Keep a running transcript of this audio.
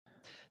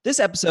This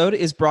episode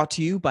is brought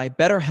to you by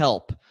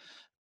BetterHelp.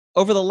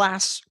 Over the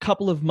last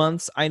couple of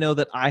months, I know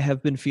that I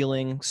have been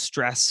feeling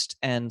stressed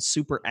and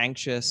super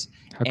anxious.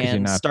 How could you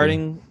And not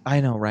be? I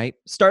know, right?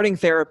 Starting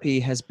therapy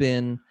has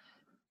been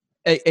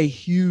a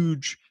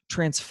huge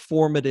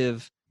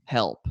transformative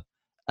help.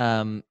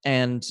 And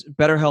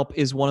BetterHelp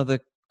is one of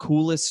the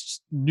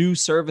coolest new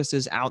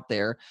services out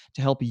there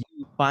to help you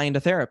find a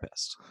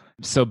therapist.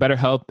 So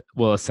BetterHelp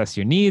will assess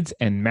your needs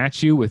and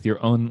match you with your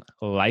own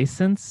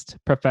licensed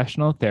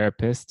professional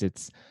therapist.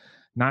 It's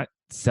not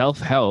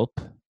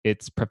self-help.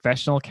 It's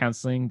professional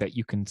counseling that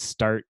you can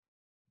start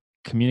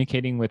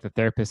communicating with a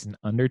therapist in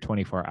under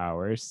 24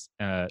 hours.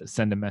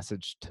 Send a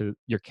message to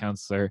your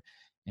counselor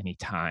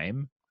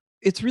anytime.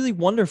 It's really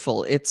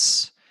wonderful.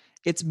 It's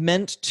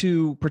meant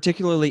to,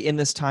 particularly in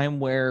this time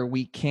where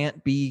we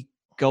can't be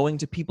going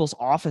to people's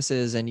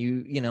offices, and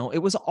you know, it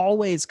was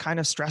always kind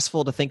of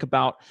stressful to think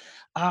about,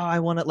 oh, I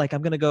want to, like,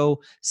 I'm going to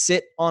go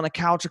sit on a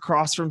couch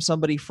across from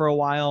somebody for a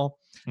while.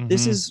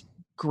 This is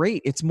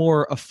great. It's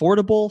more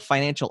affordable.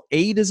 Financial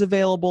aid is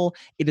available.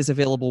 It is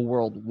available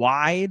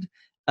worldwide.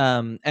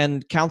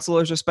 And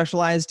counselors are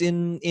specialized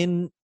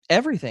in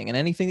everything and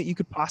anything that you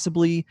could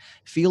possibly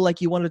feel like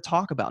you want to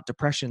talk about: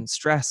 depression,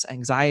 stress,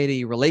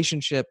 anxiety,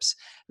 relationships,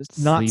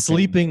 not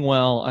sleeping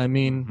well. I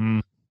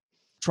mean,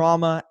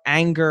 trauma,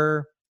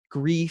 anger,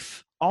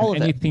 grief, all and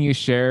of it. anything you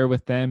share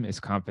with them is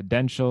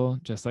confidential,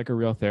 just like a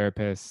real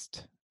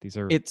therapist.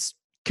 It's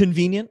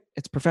convenient,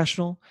 it's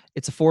professional,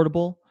 it's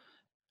affordable,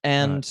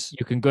 and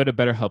you can go to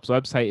BetterHelp's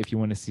website if you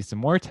want to see some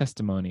more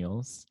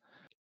testimonials.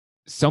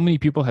 So many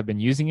people have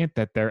been using it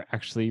that they're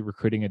actually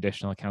recruiting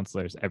additional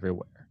counselors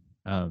everywhere.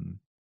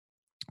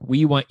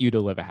 We want you to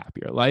live a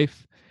happier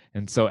life.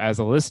 And so as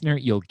a listener,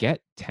 you'll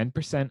get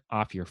 10%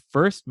 off your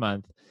first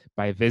month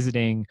by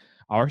visiting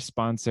our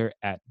sponsor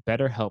at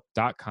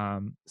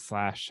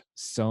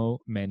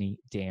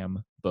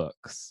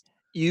betterhelp.com/so-many-damn-books.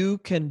 You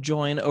can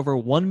join over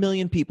 1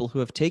 million people who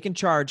have taken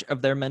charge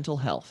of their mental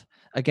health.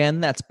 Again,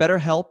 that's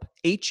BetterHelp,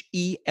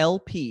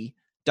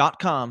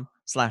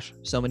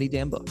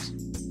 HELP.com/so-many-damn-books.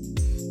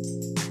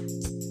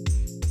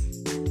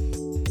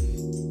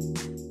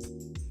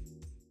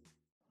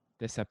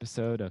 This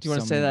episode of Do you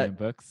want to So say Many that? Damn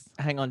Books.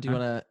 Hang on. Do you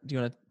want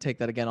to take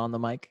that again on the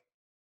mic?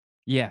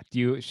 Yeah.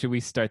 Should we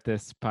start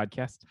this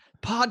podcast?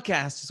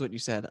 Podcast is what you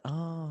said.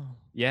 Oh.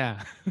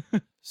 Yeah.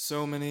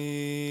 So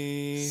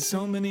many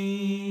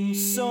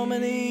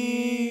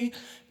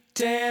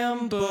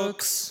damn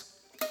books.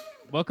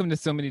 Welcome to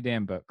So Many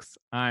Damn Books.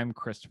 I'm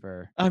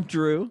Christopher. I'm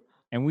Drew.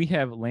 And we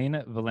have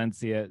Lena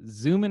Valencia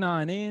zooming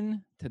on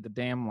in to the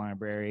damn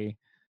library.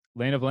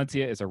 Lena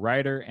Valencia is a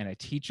writer and a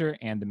teacher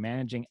and the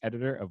managing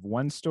editor of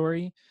One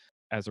Story.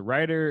 As a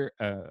writer,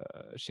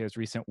 she has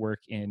recent work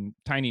in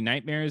Tiny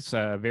Nightmares,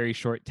 very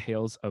short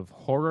tales of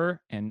horror,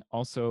 and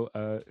also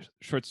a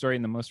short story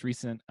in the most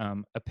recent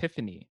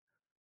Epiphany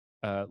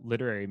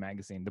literary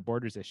magazine, the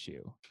Borders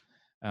issue,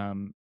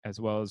 as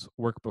well as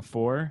work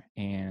before.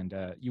 And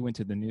you went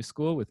to the New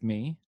School with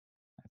me.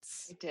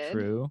 That's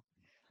true.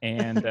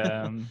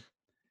 And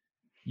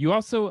you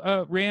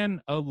also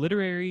ran a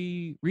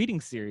literary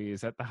reading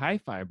series at the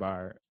Hi-Fi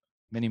Bar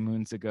many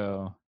moons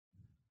ago.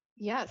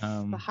 Yes,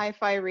 the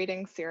Hi-Fi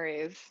reading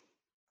series.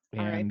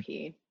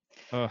 R.I.P.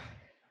 To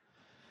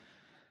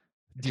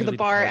the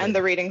bar and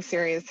the reading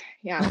series.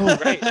 Yeah. Oh,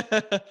 right.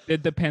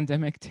 Did the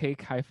pandemic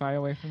take Hi-Fi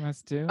away from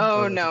us too?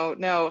 Oh, no.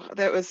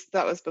 That was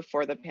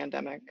before the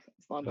pandemic.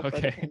 It's long before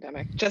the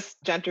pandemic.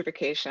 Just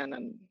gentrification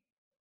and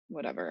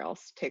whatever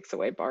else takes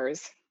away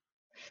bars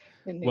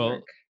in New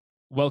York.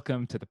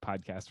 Welcome to the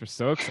podcast. We're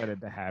so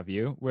excited to have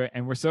you.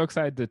 We're so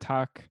excited to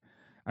talk.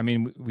 I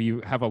mean,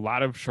 we have a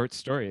lot of short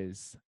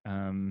stories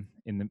in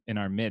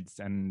our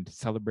midst, and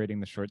celebrating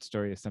the short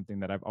story is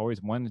something that I've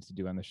always wanted to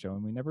do on the show,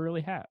 and we never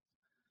really have.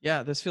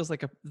 Yeah, this feels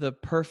like the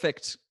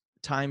perfect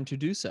time to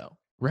do so.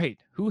 Right.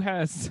 Who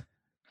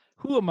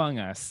among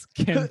us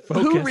can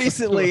focus? Who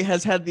recently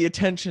has had the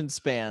attention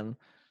span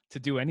to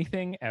do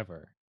anything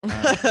ever?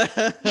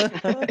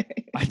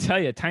 I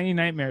tell you, Tiny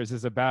Nightmares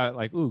is about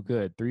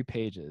 3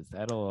 pages.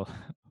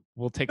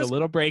 We'll take a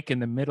little break in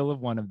the middle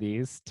of one of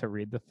these to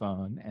read the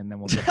phone, and then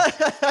we'll get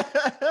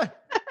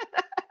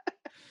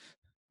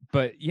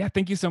But yeah,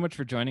 thank you so much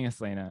for joining us,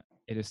 Lena.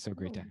 It is so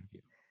great to have you.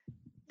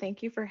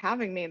 Thank you for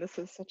having me. This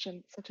is such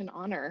an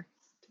honor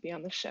to be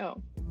on the show.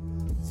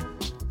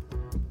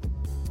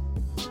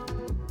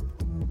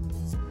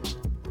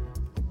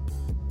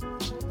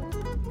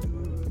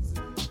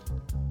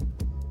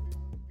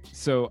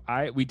 So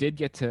I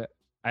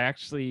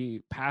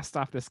actually passed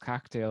off this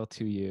cocktail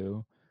to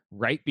you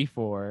right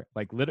before,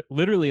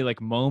 literally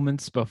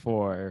moments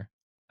before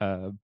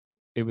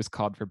it was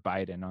called for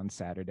Biden on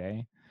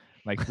Saturday.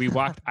 I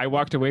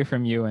walked away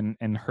from you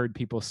and heard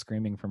people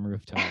screaming from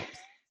rooftops.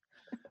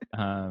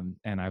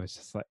 And I was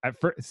just I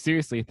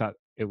seriously thought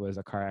it was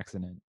a car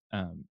accident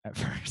at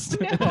first.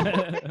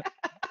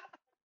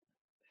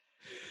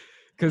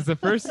 Because the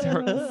first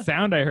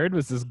sound I heard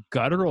was this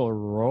guttural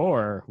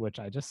roar, which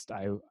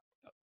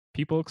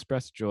people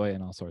express joy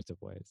in all sorts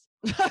of ways.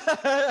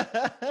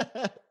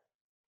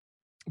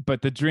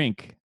 but the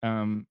drink.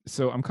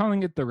 So I'm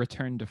calling it the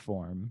Return to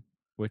Form,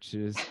 which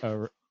is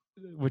a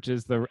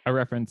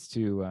reference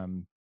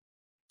to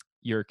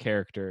your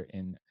character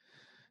in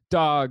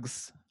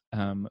Dogs,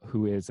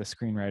 who is a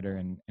screenwriter,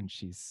 and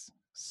she's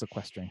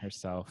sequestering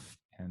herself,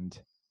 and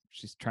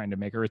she's trying to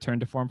make a return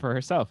to form for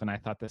herself. And I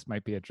thought this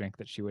might be a drink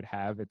that she would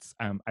have. It's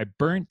I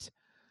burnt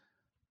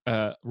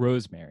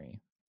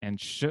rosemary, and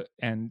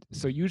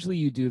so usually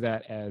you do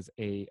that as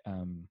a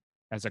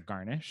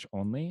garnish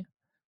only,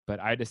 but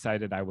I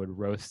decided I would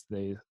roast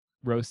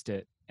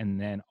it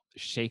and then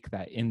shake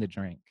that in the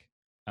drink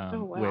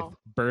Oh with wow.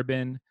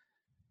 bourbon,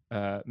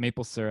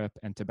 maple syrup,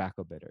 and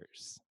tobacco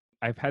bitters.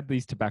 I've had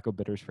these tobacco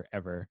bitters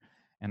forever,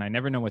 and I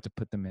never know what to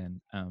put them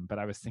in. But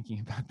I was thinking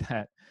about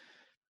that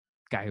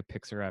guy who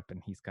picks her up,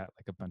 and he's got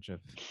like a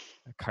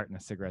carton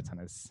of cigarettes on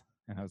his.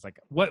 And I was like,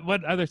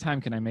 what other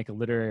time can I make a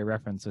literary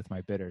reference with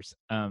my bitters?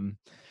 And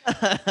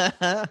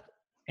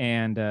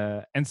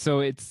so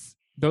it's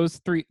those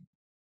three: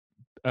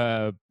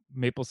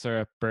 maple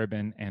syrup,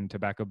 bourbon, and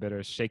tobacco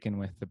bitters shaken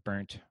with the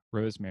burnt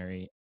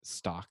rosemary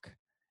stalk,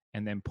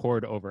 and then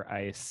poured over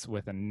ice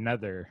with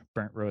another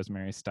burnt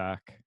rosemary stalk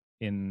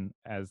in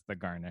as the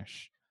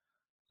garnish.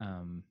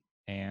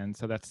 And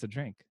so that's the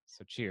drink.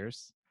 So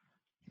cheers.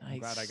 I'm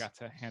glad I got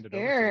to hand it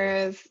over to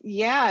Cheers.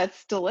 Yeah,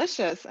 it's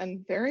delicious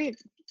and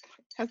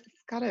has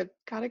got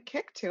a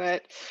kick to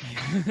it.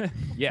 you.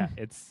 Yeah,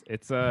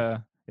 it's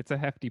a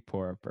hefty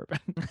pour of bourbon.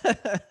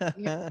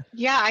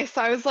 Yeah,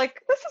 I was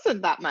like, this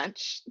isn't that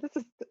much.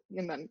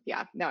 And then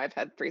now I've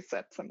had 3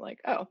 sips. I'm like,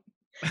 oh,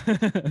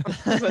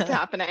 this is what's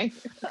happening.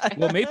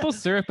 Well, maple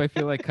syrup, I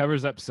feel like,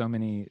 covers up so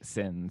many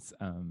sins.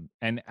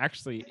 And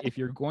actually, if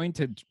you're going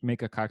to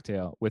make a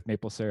cocktail with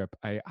maple syrup,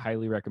 I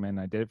highly recommend,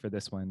 I did it for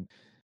this one,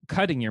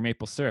 cutting your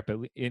maple syrup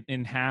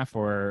in half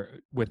or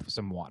with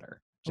some water,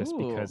 just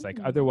because like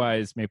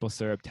otherwise maple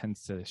syrup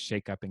tends to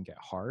shake up and get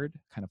hard,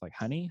 kind of like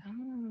honey.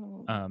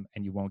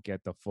 And you won't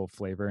get the full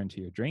flavor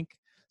into your drink.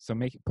 So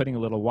putting a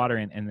little water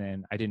in, and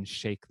then I didn't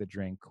shake the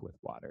drink with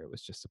water. It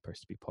was just supposed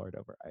to be poured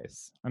over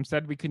ice. I'm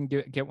sad we couldn't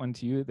get one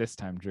to you this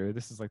time, Drew.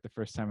 This is like the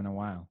first time in a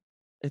while.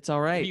 It's all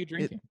right. What are you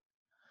drinking?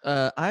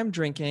 I'm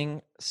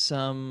drinking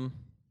some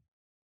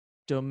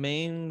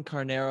Domaine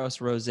Carneros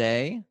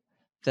Rosé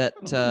that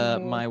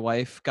my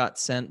wife got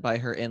sent by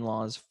her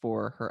in-laws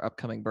for her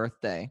upcoming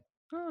birthday.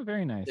 Oh,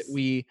 very nice. That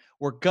we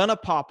were gonna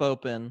pop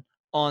open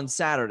on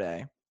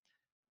Saturday,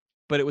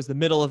 but it was the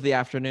middle of the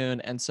afternoon,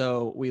 and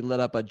so we lit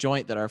up a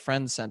joint that our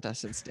friends sent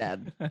us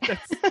instead.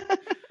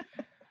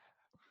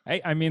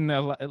 I mean,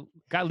 it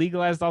got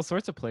legalized all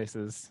sorts of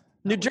places.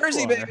 New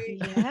Jersey, baby.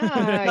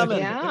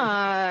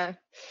 Yeah.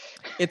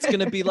 It's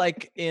gonna be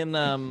like in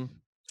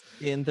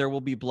There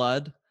Will Be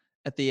Blood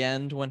at the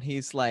end when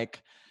he's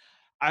like,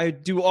 I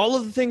do all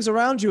of the things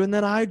around you and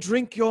then I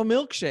drink your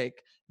milkshake.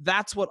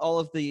 That's what all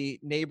of the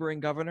neighboring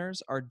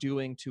governors are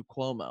doing to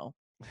Cuomo.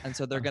 And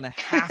so they're going to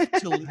have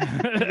to, New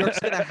York's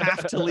going to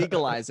have to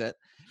legalize it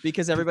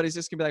because everybody's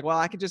just going to be like, well,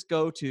 I could just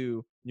go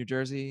to New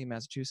Jersey,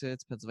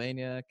 Massachusetts,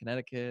 Pennsylvania,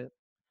 Connecticut.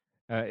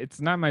 It's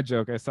not my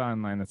joke. I saw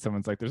online that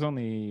someone's like,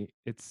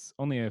 it's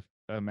only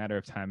a matter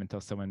of time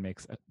until someone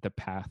makes the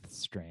Path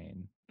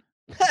strain.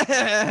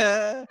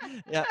 Yeah.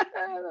 That's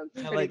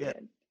I like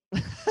good.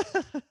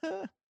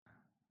 It.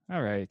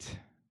 All right.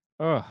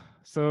 Oh,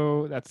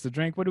 so that's the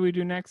drink. What do we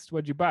do next?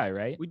 What'd you buy,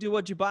 right? We do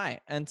what you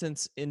buy. And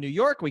since in New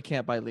York we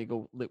can't buy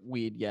legal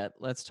weed yet,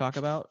 let's talk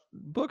about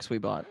books we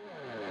bought.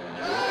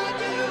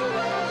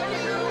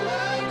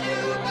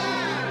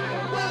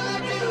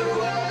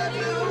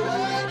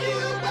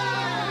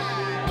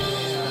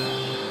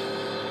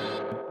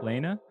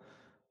 Lena,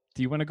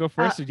 do you want to go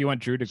first or do you want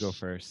Drew to go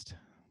first?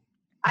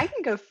 I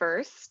can go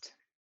first.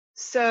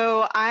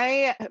 So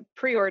I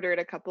pre-ordered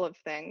a couple of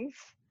things.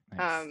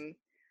 Nice.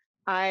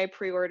 I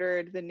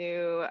pre-ordered the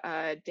new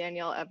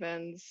Danielle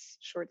Evans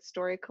short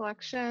story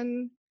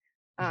collection,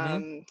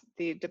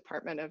 the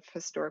Department of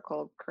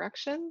Historical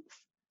Corrections.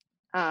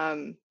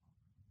 And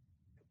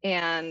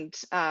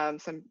so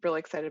I'm really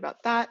excited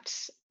about that.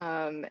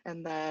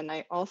 And then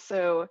I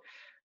also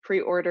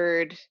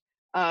pre-ordered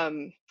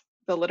the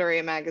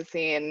literary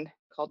magazine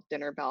called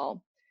Dinner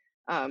Bell.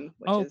 Which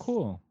is,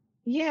 cool.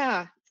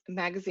 Yeah, it's a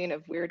magazine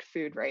of weird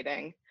food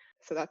writing.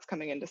 So that's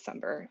coming in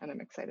December, and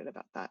I'm excited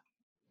about that.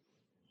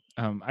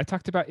 I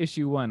talked about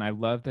issue 1. I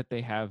love that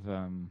they have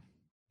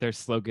their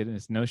slogan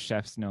is "No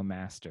chefs, no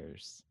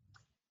masters."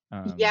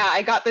 Yeah,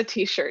 I got the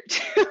T-shirt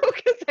too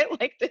because I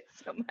liked it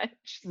so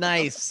much.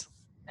 Nice.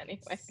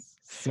 Anyway.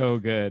 So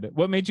good.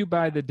 What made you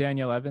buy the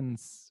Danielle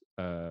Evans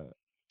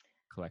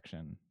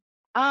collection?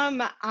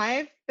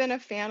 I've been a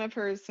fan of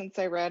hers since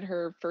I read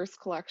her first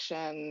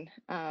collection.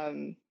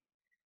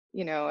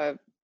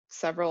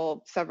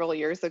 Several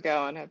years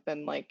ago, and have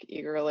been like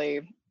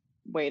eagerly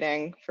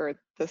waiting for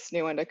this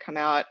new one to come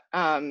out.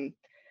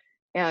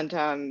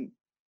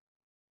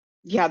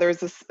 There's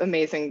this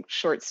amazing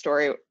short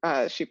story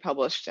she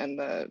published in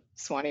the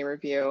Swanee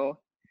Review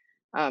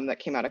that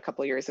came out a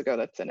couple years ago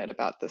that's in it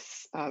about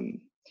this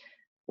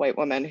white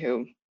woman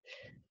who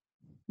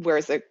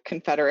wears a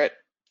Confederate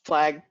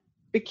flag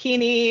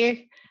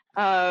bikini,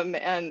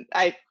 and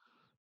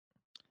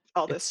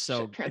all It's this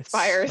so shit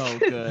transpires. it's so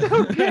It's good.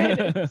 so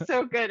good. It's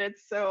so good.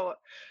 It's so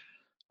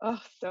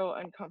so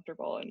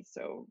uncomfortable and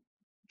so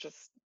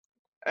just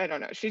I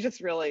don't know. She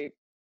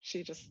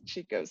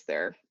goes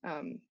there.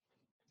 I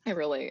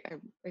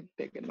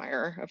big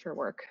admirer of her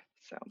work.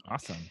 So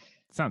Awesome.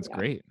 Sounds yeah.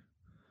 great.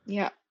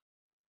 Yeah.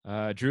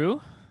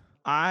 Drew?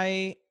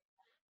 In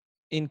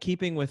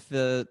keeping with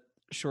the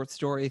short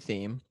story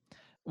theme,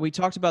 we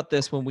talked about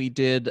this when we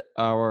did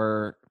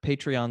our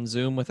Patreon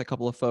Zoom with a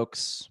couple of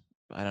folks,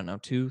 I don't know,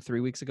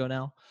 2-3 weeks ago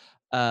now.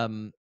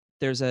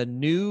 There's a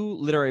new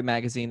literary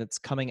magazine that's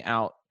coming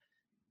out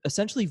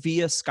essentially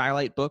via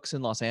Skylight Books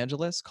in Los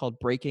Angeles called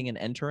Breaking and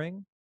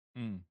Entering.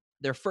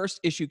 Their first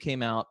issue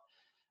came out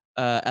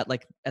at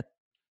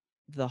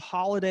the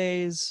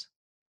holidays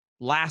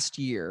last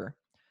year,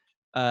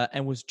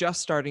 and was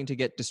just starting to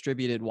get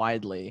distributed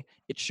widely.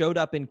 It showed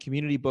up in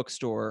Community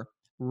Bookstore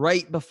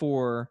right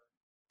before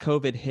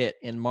COVID hit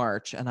in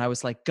March, and I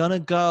was like, gonna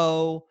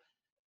go.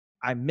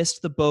 I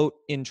missed the boat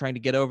in trying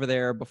to get over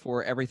there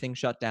before everything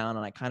shut down,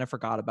 and I kind of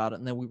forgot about it.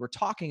 And then we were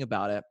talking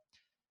about it.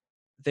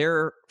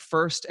 Their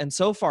first and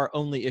so far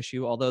only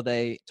issue, although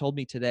they told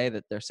me today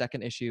that their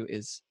second issue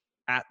is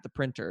at the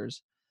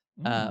printers,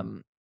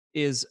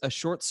 is a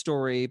short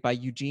story by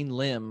Eugene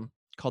Lim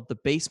called The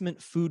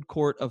Basement Food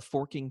Court of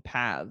Forking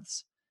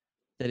Paths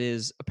that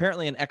is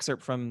apparently an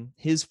excerpt from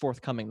his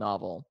forthcoming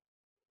novel.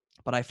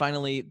 But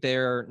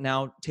they're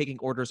now taking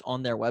orders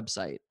on their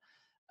website.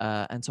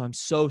 And so I'm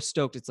so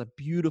stoked. It's a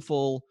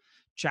beautiful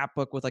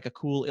chapbook with like a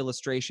cool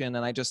illustration.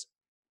 And I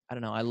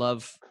don't know, I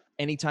love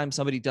anytime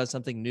somebody does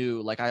something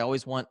new. Like I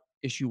always want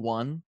issue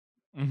 1.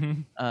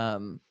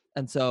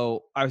 And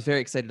so I was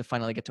very excited to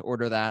finally get to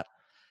order that.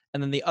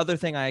 And then the other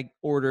thing I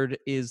ordered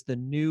is the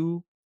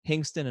new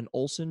Hingston and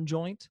Olsen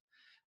joint.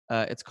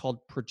 It's called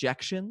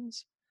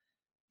Projections.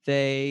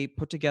 They're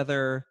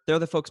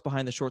the folks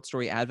behind the short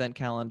story advent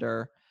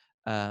calendar,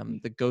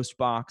 the Ghost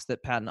Box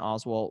that Patton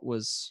Oswalt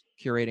was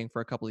curating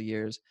for a couple of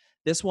years.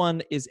 This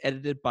one is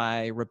edited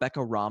by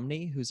Rebecca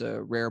Romney, who's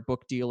a rare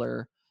book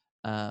dealer.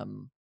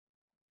 And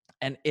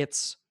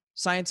it's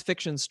science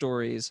fiction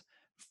stories.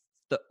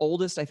 The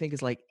oldest, I think,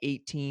 is like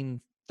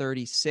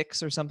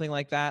 1836 or something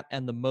like that.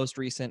 And the most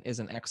recent is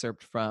an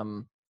excerpt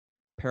from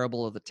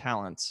Parable of the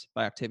Talents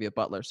by Octavia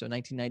Butler, so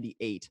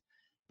 1998.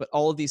 But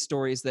all of these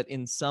stories that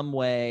in some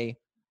way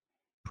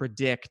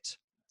predict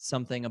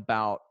something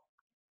about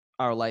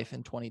our life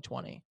in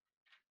 2020.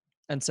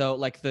 And so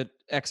like the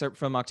excerpt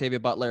from Octavia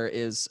Butler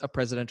is a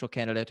presidential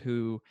candidate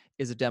who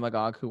is a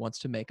demagogue who wants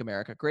to make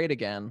America great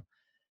again.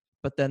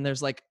 But then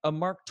there's like a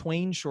Mark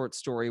Twain short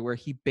story where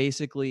he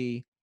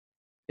basically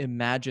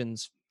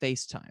imagines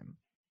FaceTime,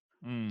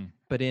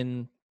 but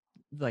in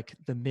like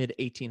the mid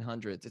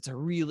 1800s.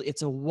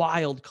 It's a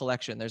wild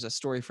collection. There's a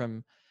story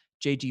from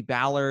J.G.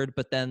 Ballard,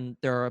 but then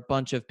there are a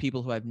bunch of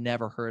people who I've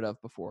never heard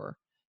of before.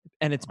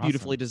 And it's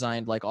beautifully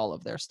designed like all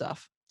of their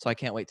stuff. So I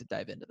can't wait to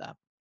dive into that.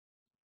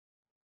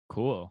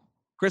 Cool.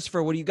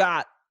 Christopher, what do you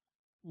got?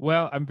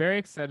 Well, I'm very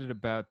excited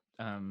about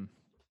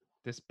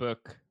this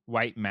book,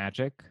 White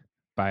Magic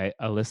by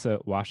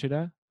Alyssa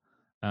Washida.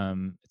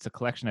 It's a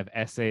collection of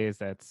essays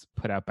that's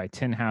put out by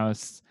Tin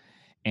House.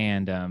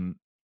 And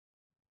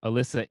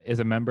Alyssa is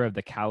a member of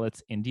the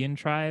Cowlitz Indian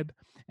tribe.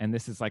 And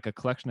this is like a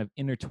collection of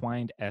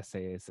intertwined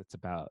essays. It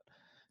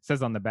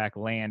says on the back,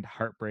 land,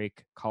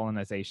 heartbreak,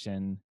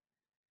 colonization,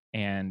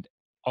 and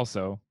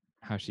also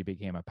how she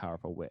became a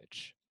powerful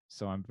witch.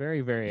 So I'm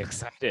very, very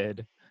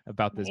excited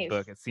about this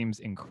book. It seems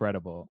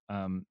incredible.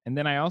 And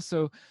then I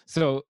also,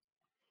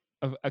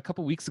 a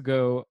couple weeks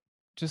ago,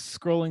 just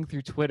scrolling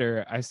through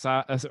Twitter, I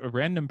saw a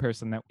random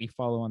person that we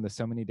follow on the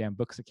So Many Damn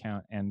Books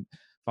account and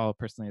follow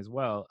personally as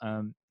well,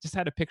 just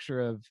had a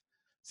picture of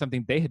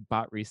something they had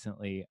bought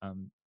recently.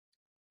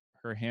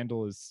 Her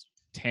handle is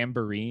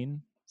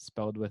Tambourine,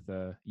 spelled with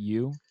a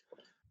U.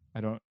 I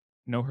don't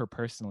know her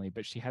personally,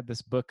 but she had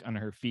this book on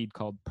her feed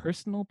called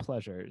Personal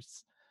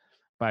Pleasures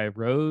by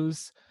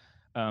Rose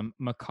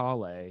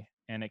Macaulay,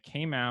 and it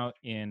came out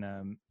in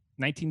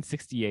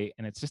 1968,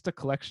 and it's just a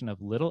collection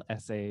of little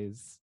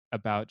essays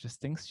about just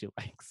things she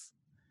likes.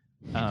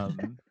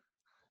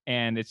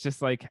 And it's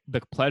just like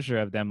the pleasure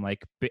of them,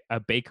 like a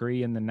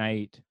bakery in the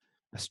night,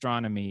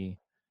 astronomy,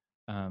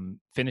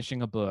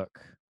 finishing a book,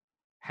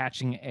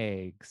 hatching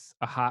eggs,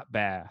 a hot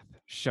bath,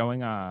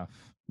 showing off,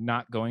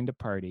 not going to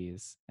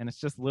parties. And it's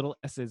just little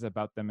essays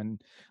about them.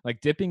 And like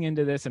dipping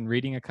into this and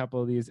reading a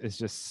couple of these is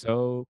just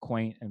so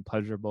quaint and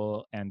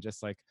pleasurable, and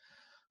just like,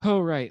 oh,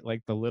 right,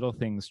 like the little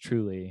things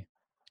truly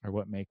are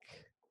what make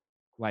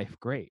life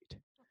great.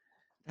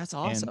 That's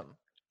awesome.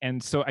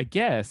 And so I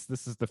guess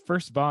this is the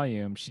first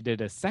volume. She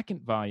did a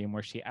second volume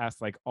where she asked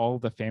like all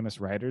the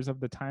famous writers of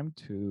the time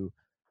to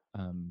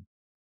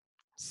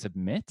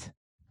submit.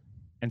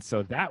 And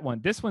so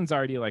this one's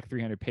already like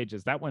 300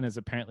 pages. That one is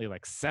apparently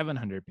like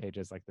 700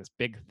 pages, like this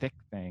big, thick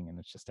thing. And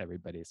it's just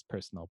everybody's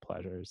personal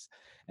pleasures.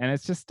 And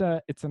it's just,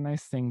 it's a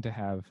nice thing to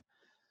have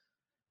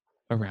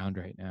around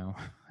right now,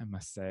 I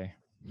must say.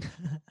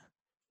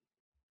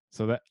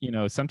 So that,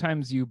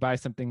 sometimes you buy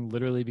something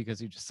literally because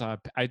you just saw,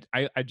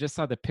 I just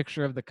saw the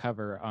picture of the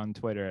cover on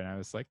Twitter and I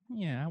was like,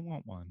 yeah, I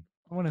want one.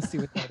 I want to see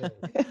what that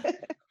is.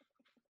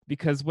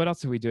 Because what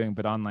else are we doing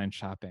but online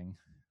shopping?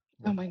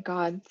 Oh my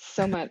God,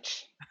 so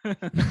much.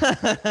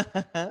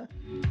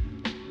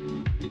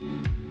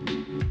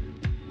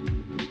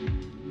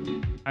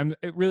 I'm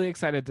really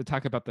excited to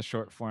talk about the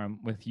short form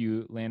with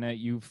you, Lana.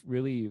 You've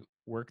really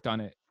worked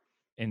on it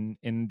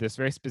in this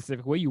very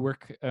specific way. You're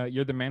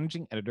the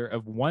managing editor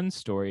of One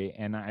Story,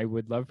 and I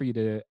would love for you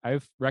to.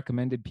 I've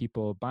recommended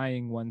people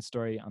buying One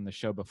Story on the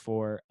show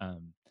before,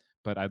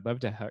 but I'd love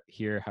to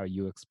hear how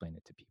you explain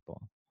it to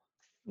people.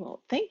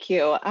 Well, thank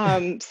you.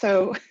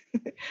 So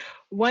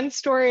One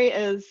Story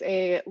is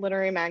a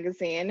literary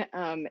magazine,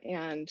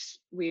 and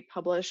we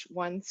publish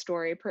one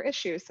story per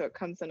issue. So it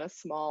comes in a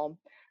small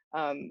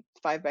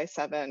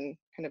 5x7 kind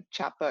of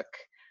chapbook.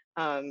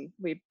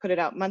 We put it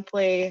out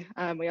monthly.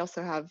 We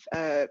also have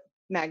a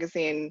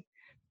magazine,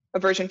 a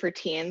version for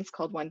teens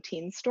called One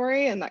Teen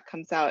Story, and that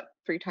comes out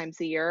 3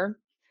 times a year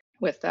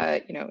with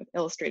a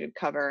illustrated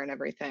cover and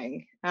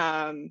everything.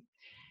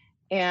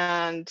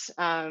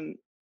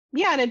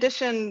 Yeah, in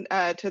addition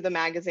to the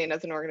magazine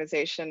as an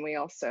organization, we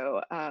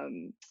also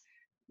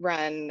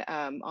run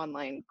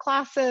online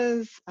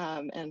classes,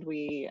 and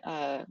we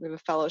have a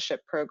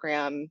fellowship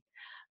program.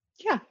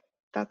 Yeah,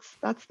 that's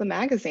the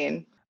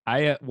magazine.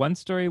 One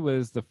Story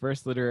was the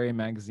first literary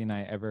magazine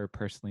I ever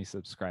personally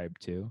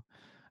subscribed to.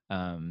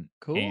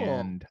 Cool.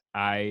 And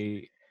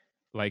I,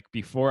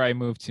 before I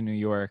moved to New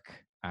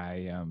York,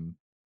 I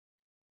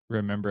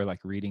remember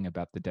reading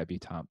about the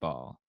debutante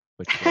ball,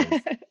 which was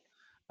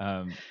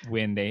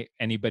when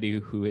anybody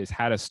who has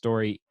had a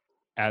story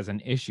as an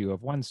issue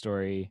of One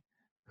Story,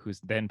 who's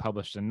then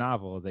published a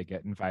novel, they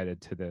get invited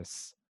to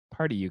this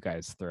party you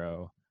guys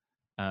throw.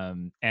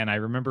 And I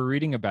remember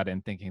reading about it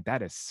and thinking,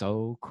 that is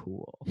so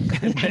cool.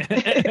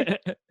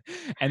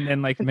 And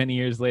then many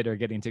years later,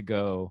 getting to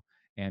go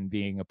and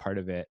being a part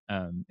of it.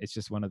 It's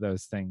just one of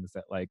those things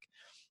that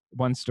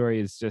One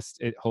Story is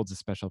it holds a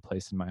special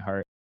place in my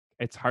heart.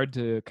 It's hard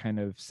to kind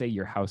of say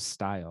your house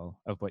style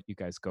of what you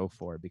guys go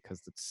for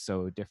because it's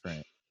so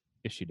different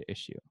issue to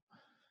issue.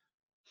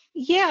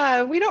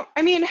 Yeah, we don't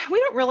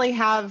really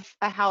have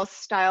a house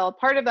style.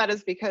 Part of that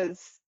is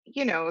because,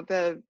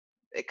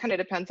 it kind of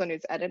depends on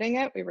who's editing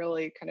it. We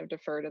really kind of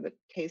defer to the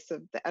taste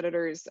of the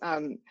editors.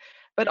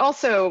 But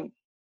also,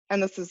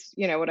 and this is,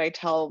 what I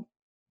tell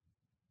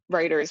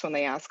writers when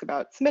they ask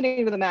about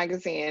submitting to the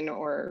magazine,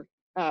 or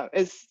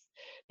is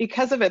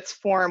because of its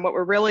form, what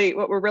we're really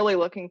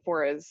looking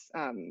for is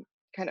kind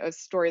of a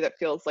story that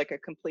feels like a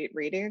complete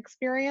reading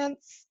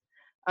experience.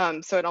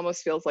 So it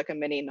almost feels like a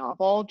mini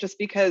novel, just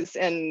because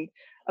in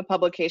a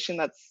publication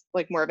that's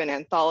more of an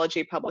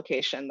anthology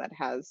publication that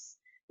has,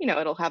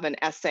 it'll have an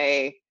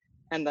essay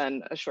and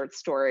then a short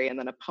story and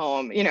then a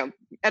poem.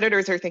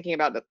 Editors are thinking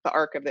about the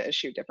arc of the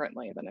issue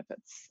differently than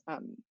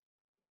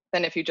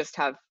if you just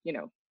have,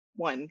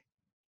 one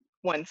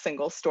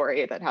single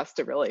story that has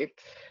to really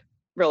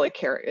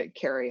carry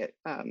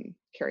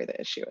the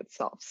issue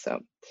itself. So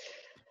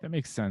that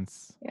makes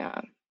sense. Yeah.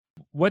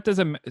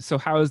 So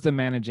how is the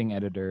managing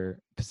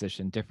editor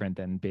position different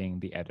than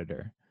being the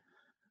editor?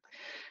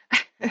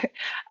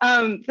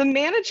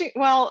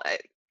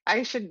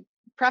 I should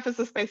preface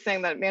this by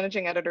saying that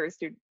managing editors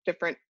do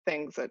different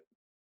things at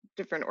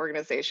different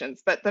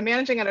organizations, but the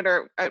managing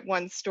editor at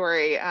One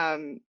Story,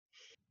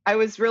 I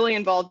was really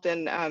involved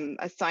in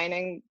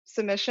assigning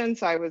submissions.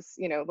 So I was,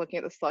 looking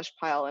at the slush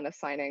pile and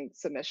assigning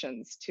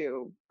submissions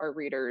to our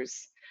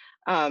readers.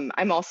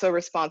 I'm also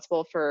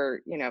responsible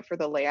for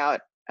the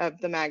layout of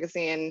the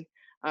magazine.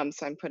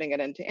 So I'm putting it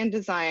into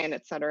InDesign,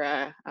 et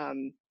cetera.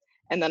 And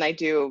then I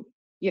do,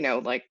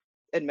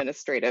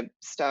 administrative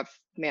stuff,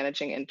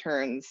 managing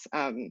interns.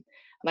 And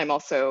I'm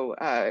also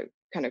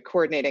kind of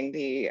coordinating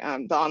the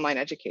online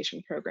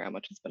education program,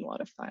 which has been a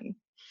lot of fun.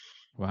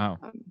 Wow.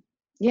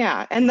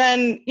 Yeah, and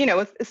then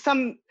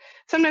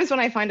sometimes when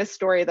I find a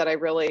story that I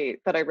really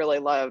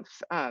love,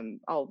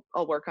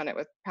 I'll work on it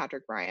with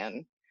Patrick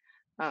Bryan,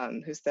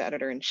 who's the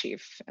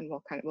editor-in-chief, and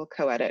we'll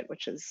co-edit,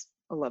 which is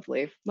a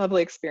lovely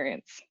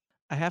experience.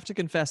 I have to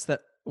confess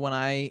that when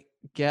I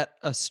get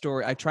a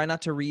story, I try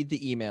not to read the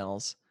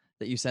emails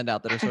that you send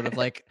out that are sort of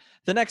like,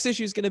 the next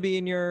issue is going to be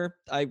in your,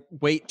 I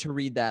wait to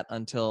read that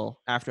until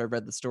after I've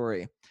read the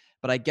story.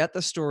 But I get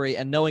the story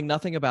and knowing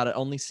nothing about it,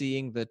 only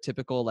seeing the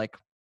typical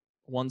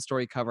One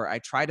Story cover, I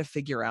try to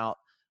figure out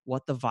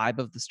what the vibe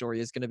of the story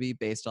is going to be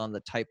based on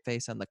the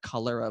typeface and the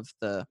color of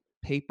the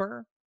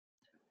paper.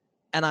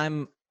 And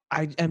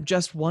I am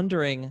just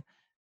wondering,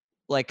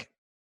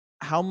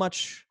 how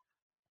much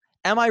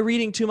am I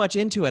reading too much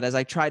into it as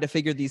I try to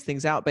figure these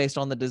things out based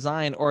on the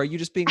design? Or are you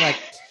just being like,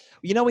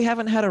 we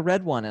haven't had a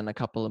red one in a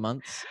couple of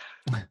months?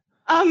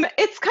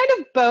 It's kind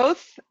of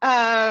both.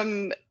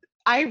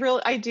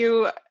 I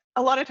do,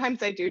 a lot of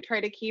times I do try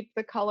to keep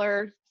the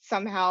color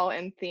somehow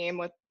in theme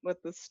with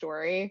the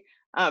story.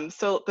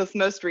 So this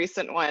most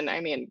recent one,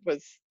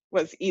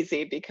 was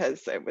easy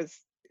because it was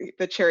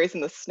the Cherries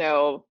in the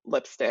Snow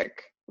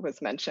lipstick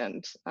was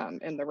mentioned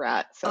in the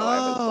rat. So I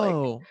was like,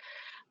 Oh,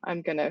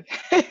 I'm gonna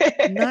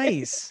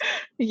nice.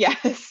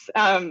 yes,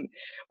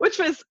 which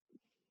was,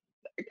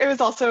 it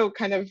was also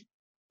kind of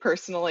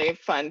personally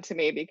fun to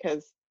me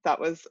because that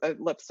was a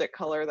lipstick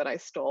color that I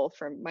stole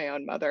from my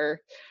own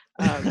mother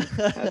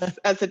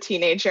as a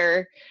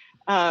teenager.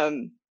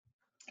 Um,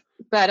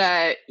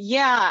 but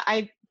yeah,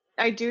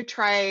 I do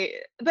try,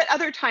 but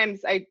other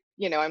times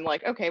I'm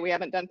like, okay, we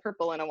haven't done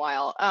purple in a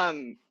while.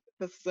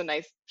 This is a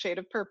nice shade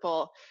of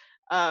purple.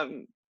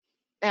 Um,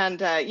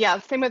 and yeah,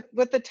 same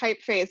with the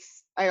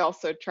typeface. I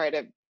also try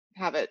to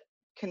have it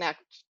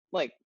connect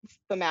like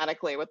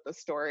thematically with the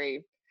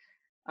story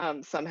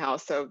somehow.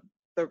 So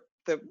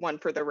the one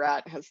for the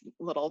rat has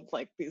little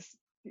like these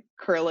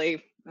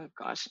curly, oh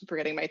gosh, I'm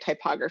forgetting my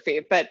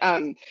typography, but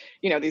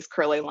these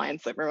curly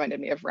lines that reminded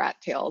me of rat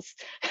tails.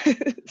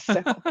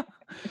 So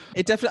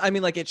It definitely, I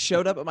mean, like it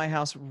showed up at my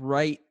house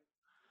right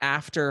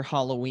after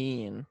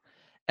Halloween.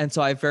 And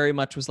so I very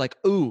much was like,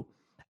 ooh,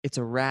 it's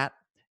a rat.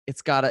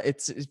 It's got a,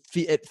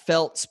 it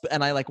felt,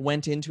 and I like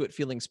went into it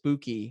feeling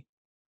spooky.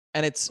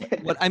 And it's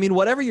what, I mean,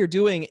 whatever you're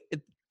doing,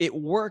 it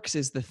works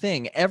is the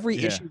thing. Every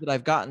Yeah. issue that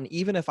I've gotten,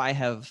 even if I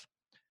have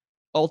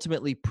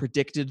ultimately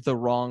predicted the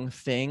wrong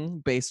thing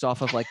based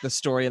off of like the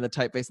story and the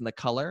typeface and the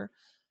color,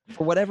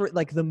 for whatever,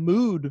 like the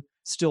mood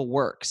still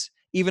works.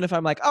 Even if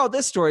I'm like, oh,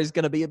 this story is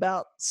going to be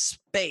about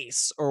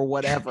space or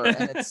whatever,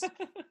 and it's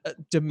a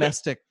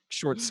domestic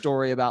short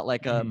story about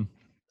like a Mhm.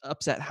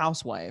 upset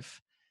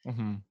housewife,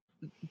 Mhm.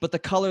 but the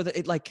color that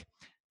it like,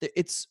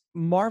 it's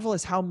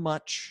marvelous how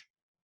much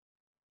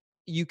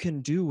you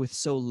can do with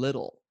so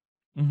little.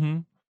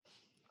 Mhm.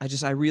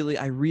 I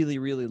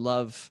really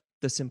love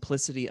the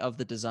simplicity of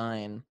the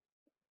design,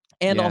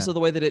 and Yeah. also the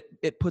way that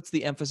it puts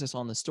the emphasis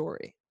on the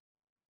story.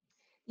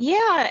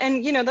 yeah,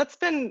 and that's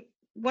been,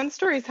 One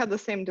Story's had the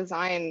same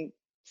design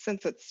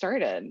since it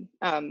started,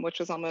 which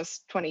was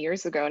almost 20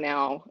 years ago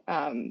now.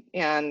 And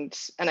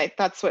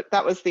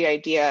that was the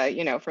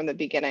idea, from the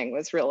beginning,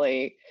 was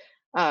really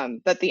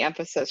that the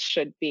emphasis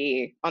should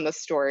be on the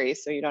story.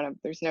 So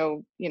there's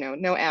no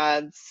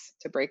ads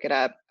to break it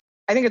up.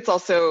 I think it's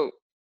also,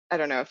 I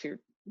don't know if you're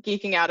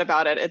geeking out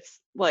about it,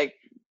 it's like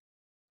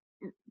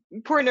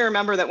important to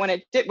remember that when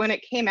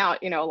it came out,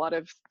 a lot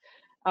of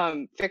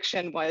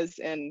fiction was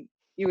in,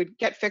 you would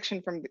get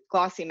fiction from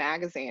glossy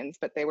magazines,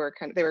 but they were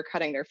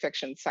cutting their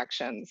fiction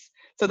sections.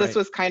 So this Right.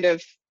 was kind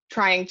of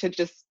trying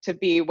to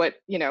be what,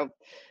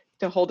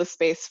 to hold a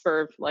space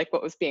for like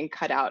what was being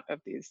cut out of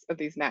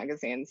these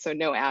magazines. So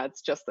no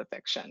ads, just the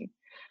fiction.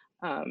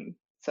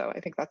 So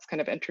I think that's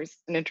kind of an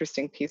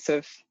interesting piece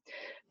of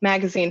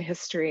magazine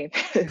history.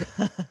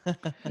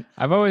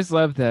 I've always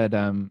loved that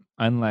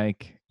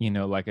unlike,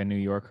 like a New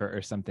Yorker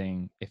or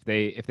something, if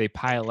they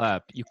pile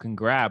up, you can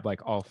grab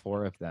like all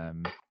four of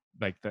them,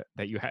 like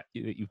that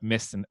you've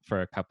missed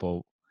for a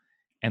couple,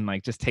 and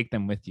like just take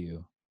them with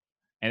you.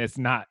 And it's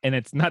not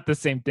the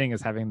same thing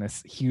as having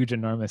this huge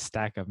enormous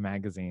stack of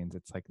magazines.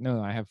 It's like,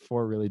 no, I have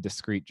four really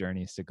discrete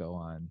journeys to go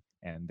on,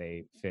 and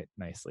they fit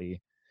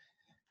nicely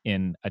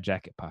in a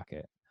jacket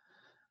pocket.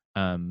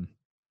 um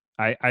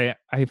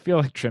I feel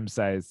like trim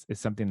size is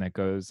something that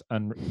goes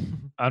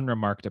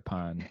unremarked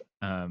upon,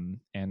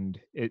 and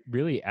it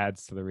really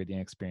adds to the reading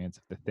experience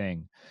of the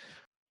thing.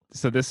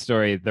 So this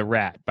story, The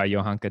Rat by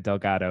Johanka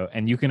Delgado,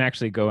 and you can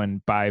actually go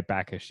and buy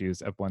back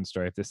issues of One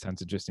Story if this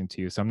sounds interesting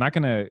to you. So I'm not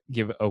going to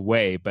give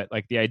away, but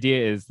like the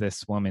idea is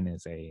this woman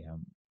is a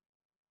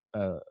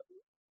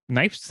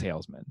knife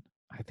salesman.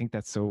 I think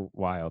that's so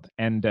wild.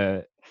 And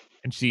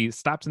she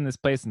stops in this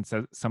place and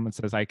someone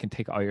says, I can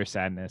take all your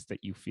sadness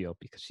that you feel,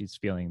 because she's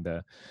feeling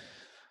the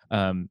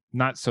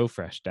not so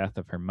fresh death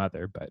of her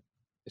mother, but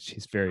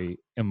she's very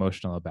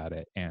emotional about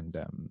it. And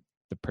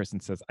the person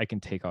says, I can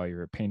take all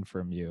your pain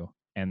from you.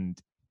 And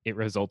it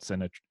results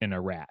in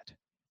a rat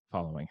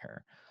following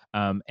her.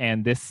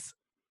 And this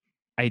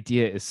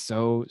idea is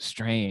so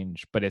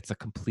strange, but it's a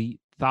complete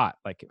thought.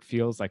 Like it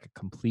feels like a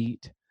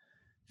complete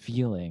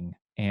feeling.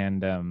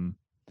 And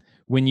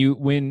when you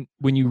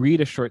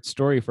read a short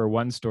story for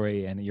One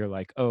Story and you're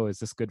like, oh, is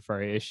this good for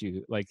our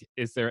issue? Like,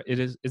 is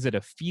it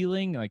a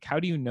feeling? Like, how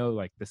do you know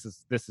like this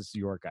is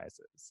your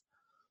guys's?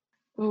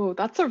 Oh,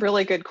 that's a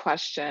really good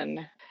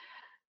question.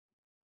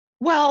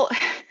 Well,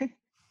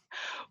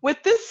 with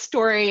this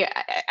story,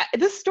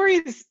 this story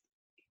is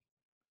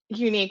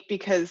unique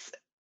because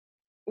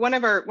one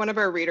of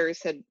our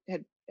readers had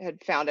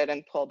found it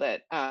and pulled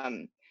it,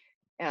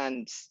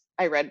 and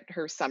I read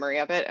her summary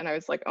of it and I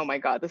was like, oh my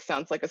God, this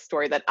sounds like a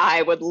story that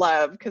I would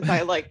love, because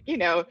I like,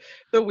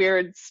 the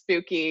weird,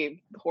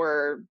 spooky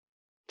horror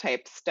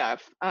type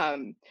stuff.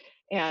 And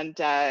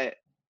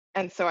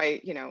so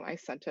I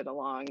sent it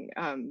along,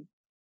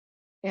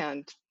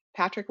 and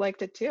Patrick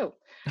liked it too.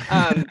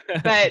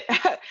 But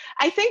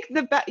I think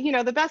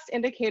the best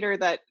indicator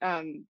that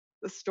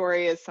the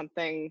story is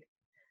something,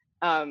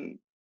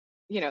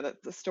 that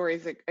the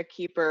story's a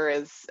keeper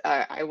is,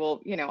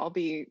 I'll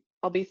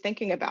be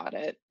thinking about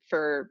it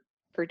for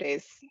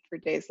days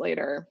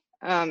later.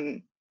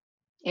 And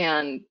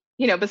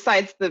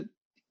besides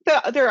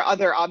there are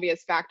other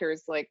obvious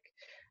factors like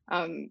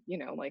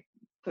like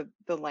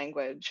the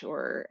language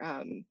or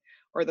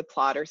the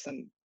plot or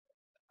some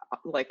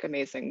like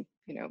amazing,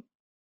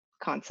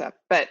 concept.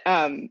 But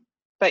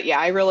yeah,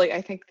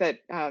 I think that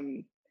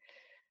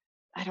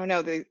I don't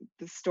know, the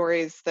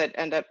stories that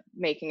end up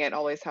making it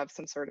always have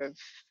some sort of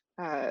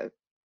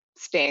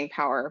staying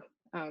power.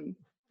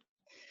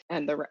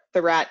 And the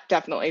rat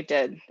definitely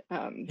did.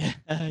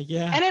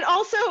 Yeah. And it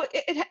also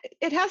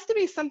it has to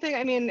be something.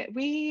 I mean,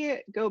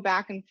 we go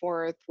back and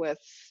forth with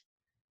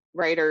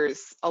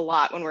writers a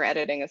lot when we're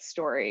editing a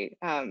story.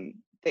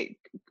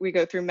 We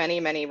go through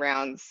many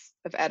rounds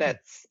of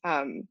edits,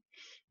 and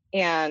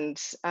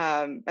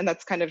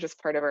that's kind of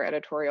just part of our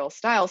editorial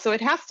style. So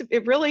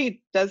it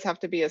really does have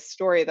to be a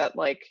story that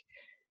like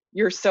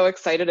you're so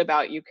excited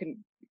about you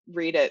can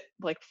read it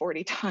like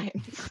 40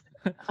 times,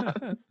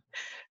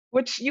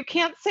 which you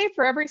can't say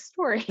for every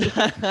story.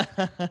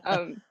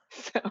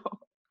 So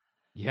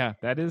Yeah,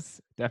 that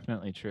is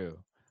definitely true.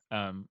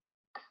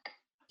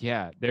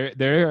 Yeah,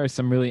 there are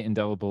some really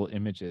indelible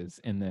images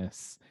in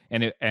this,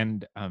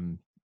 and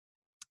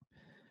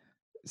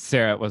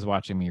Sarah was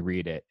watching me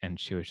read it, and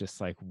she was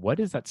just like, "What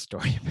is that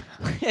story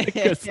about?"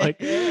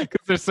 Because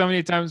there's so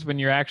many times when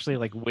you're actually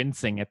like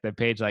wincing at the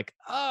page, like,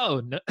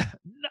 "Oh no,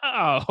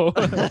 no,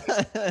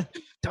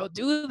 don't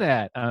do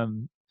that."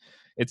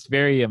 It's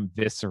very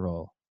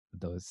visceral,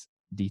 those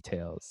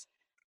details,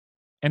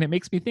 and it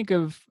makes me think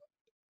of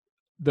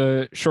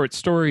the short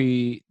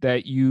story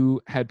that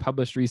you had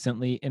published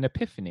recently in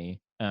Epiphany.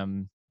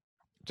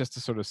 Just to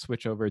sort of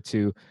switch over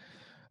to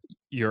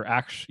your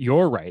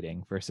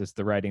writing versus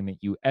the writing that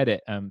you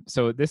edit.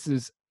 So this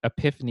is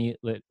Epiphany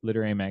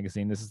Literary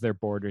Magazine. This is their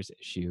Borders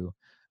issue,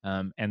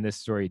 and this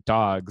story,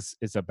 Dogs,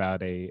 is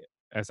about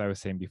as I was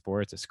saying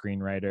before, it's a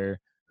screenwriter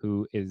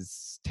who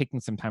is taking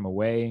some time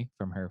away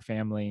from her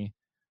family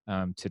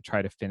to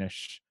try to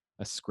finish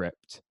a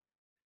script,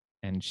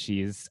 and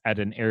she's at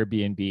an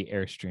Airbnb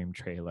Airstream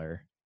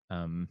trailer,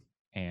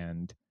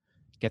 and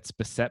gets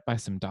beset by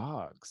some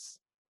dogs,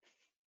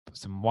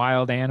 some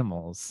wild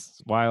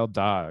animals, wild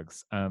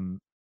dogs.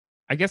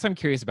 I guess I'm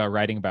curious about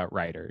writing about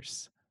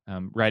writers,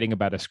 writing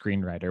about a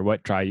screenwriter.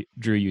 What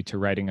drew you to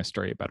writing a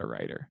story about a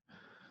writer?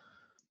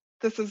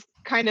 this is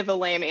kind of a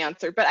lame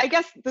answer, but I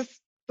guess the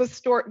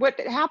story, what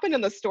happened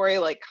in the story,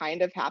 like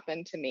kind of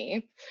happened to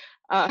me.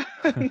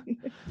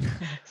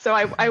 So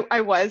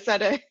I was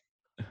at a,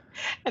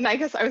 and I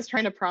guess I was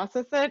trying to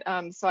process it.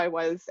 So I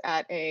was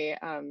at a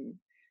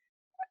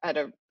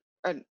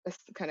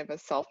kind of a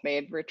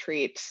self-made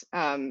retreat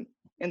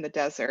in the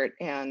desert,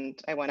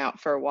 and I went out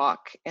for a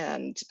walk,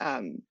 and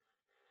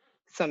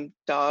some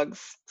dogs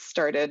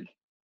started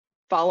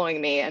following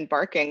me and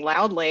barking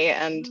loudly,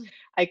 and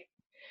I,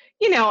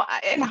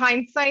 in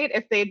hindsight,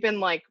 if they'd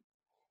been like,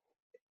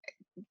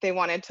 they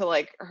wanted to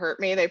like hurt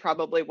me, they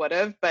probably would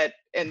have, but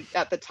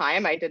at the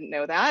time I didn't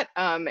know that,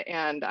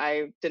 and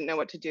I didn't know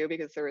what to do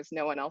because there was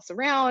no one else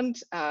around,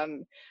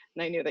 and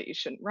I knew that you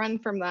shouldn't run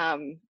from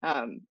them.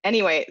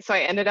 Anyway, so I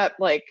ended up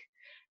like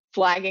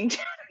flagging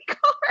down a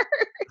car,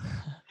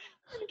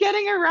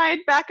 getting a ride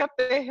back up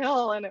the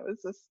hill, and it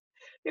was this,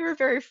 they were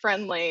very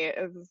friendly.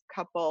 It was this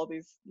couple,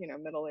 these,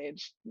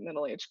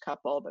 middle-aged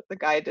couple, but the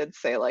guy did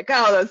say like,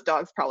 "Oh, those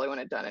dogs probably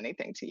wouldn't have done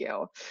anything to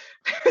you."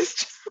 It was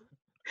just,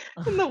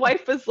 and the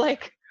wife was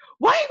like,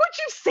 "Why would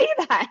you say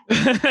that?"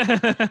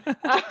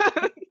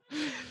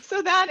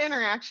 So that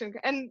interaction,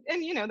 and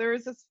there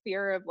was this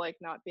fear of like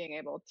not being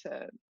able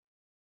to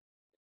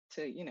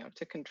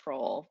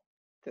control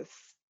this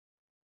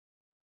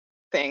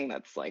thing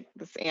that's like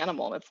this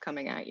animal that's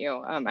coming at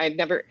you. I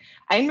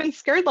hadn't been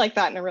scared like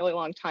that in a really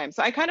long time.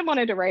 So I kind of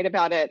wanted to write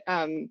about it.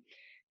 And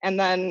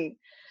then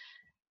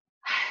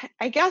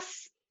I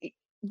guess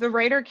the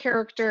writer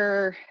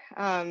character,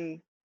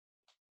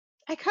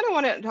 I kind of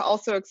wanted to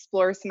also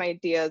explore some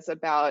ideas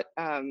about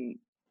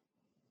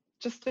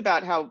just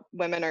about how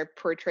women are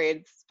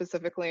portrayed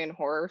specifically in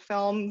horror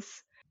films.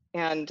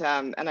 And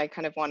I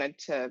kind of wanted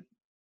to,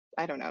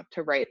 I don't know,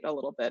 to write a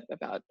little bit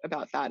about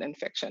that in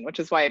fiction, which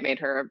is why I made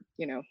her,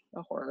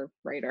 a horror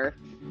writer.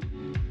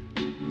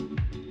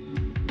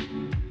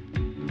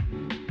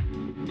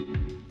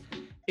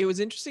 It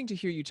was interesting to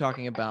hear you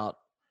talking about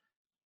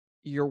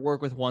your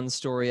work with one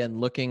story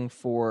and looking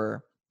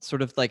for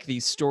sort of like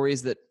these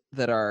stories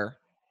that are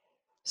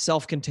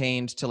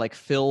self-contained to like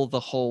fill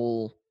the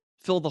whole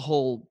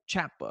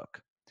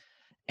chapbook.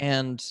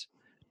 And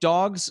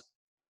Dogs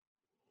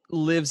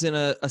lives in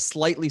a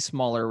slightly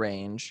smaller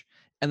range.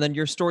 And then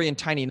your story in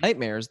Tiny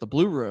Nightmares, The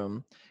Blue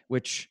Room,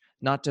 which,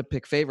 not to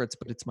pick favorites,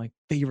 but it's my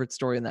favorite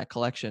story in that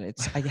collection.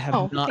 I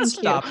have not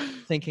stopped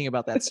thinking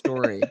about that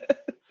story.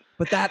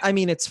 But that, I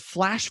mean, it's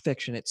flash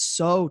fiction. It's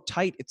so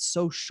tight. It's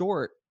so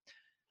short.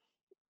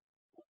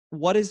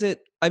 What is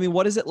it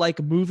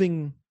like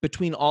moving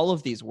between all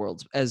of these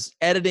worlds, as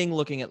editing,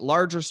 looking at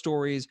larger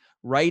stories,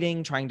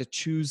 writing, trying to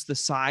choose the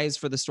size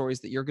for the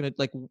stories that you're going to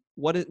like?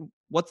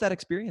 What's that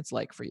experience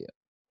like for you?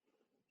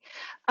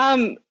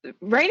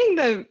 Writing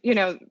the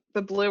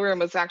Blue Room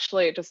was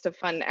actually just a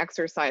fun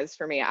exercise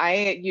for me.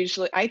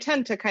 I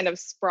tend to kind of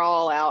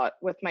sprawl out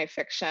with my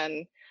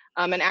fiction.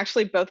 And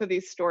actually both of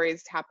these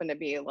stories happen to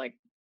be like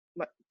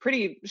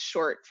pretty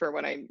short for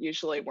what I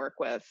usually work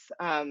with.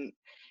 And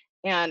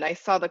I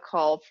saw the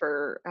call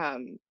for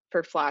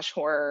Flash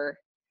Horror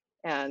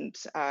and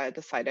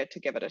decided to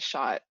give it a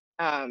shot.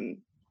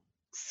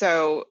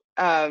 So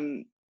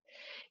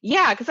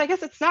yeah, because I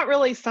guess it's not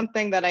really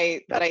something that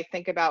I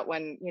think about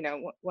when, you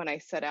know, when I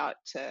set out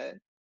to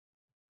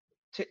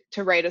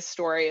write a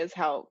story, is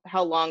how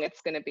long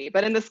it's going to be.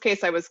 But in this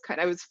case, I was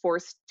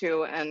forced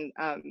to, and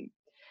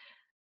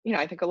you know,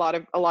 I think a lot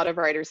of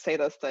writers say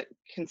this, that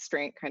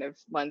constraint kind of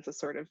lends a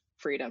sort of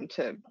freedom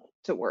to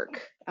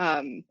work.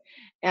 And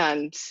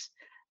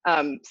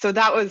so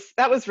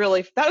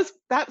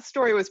that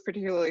story was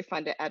particularly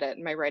fun to edit,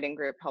 and my writing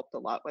group helped a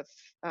lot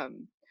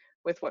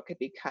with what could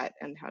be cut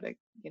and how to,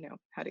 you know,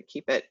 how to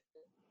keep it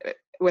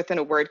within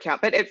a word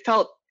count. But it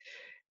felt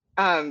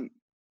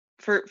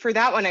for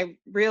that one, I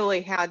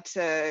really had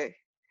to,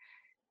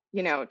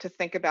 you know, to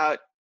think about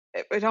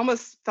it. It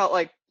almost felt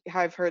like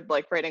how I've heard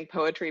like writing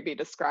poetry be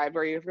described,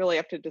 where you really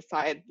have to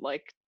decide,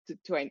 like,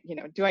 do I, you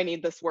know, do I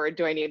need this word?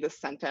 Do I need this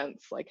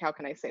sentence? Like, how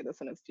can I say this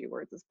in as few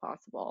words as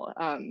possible?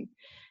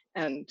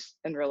 And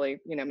really,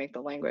 you know, make the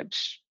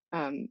language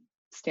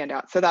stand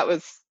out. So that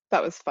was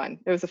fun.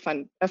 It was a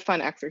fun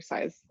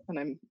exercise,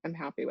 and I'm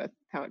happy with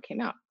how it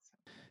came out.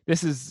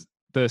 This is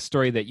the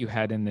story that you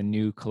had in the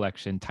new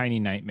collection, Tiny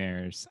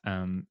Nightmares,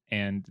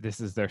 and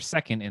this is their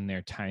second in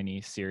their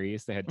Tiny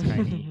series. They had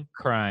Tiny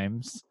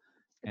Crimes,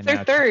 and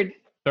their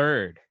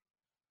third.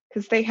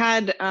 Because they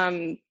had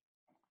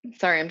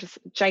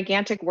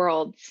Gigantic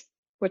Worlds,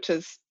 which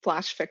is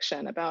flash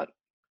fiction about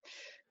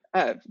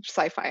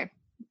sci-fi.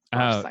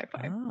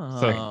 Sci-fi.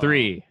 So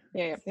 3.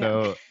 Yeah.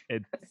 So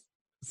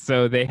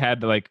so they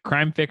had like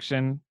crime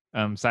fiction,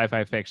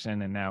 sci-fi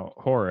fiction, and now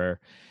horror.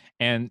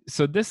 And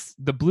so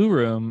the Blue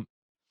Room,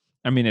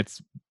 I mean,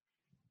 it's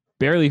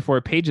barely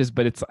 4 pages,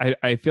 but it's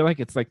I feel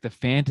like it's like the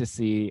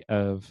fantasy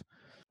of,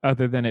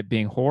 other than it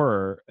being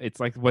horror, it's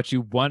like what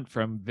you want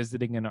from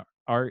visiting an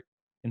art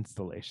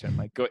installation.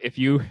 Like, go if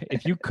you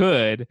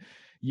could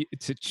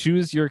to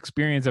choose your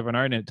experience of an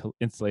art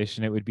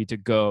installation, it would be to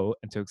go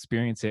and to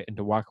experience it and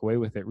to walk away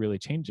with it really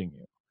changing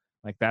you.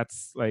 Like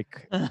that's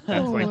like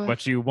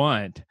what you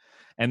want.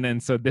 And then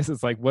so this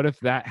is like, what if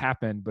that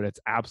happened, but it's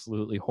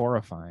absolutely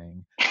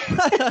horrifying.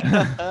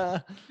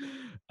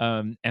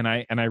 And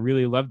I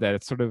really love that.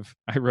 It's sort of,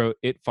 I wrote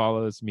It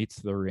Follows meets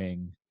The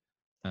Ring.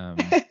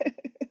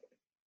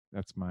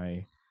 That's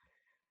my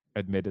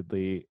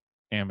admittedly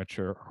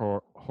amateur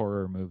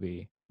horror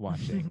movie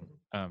watching.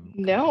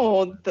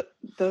 No,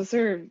 those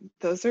are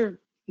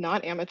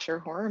not amateur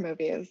horror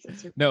movies.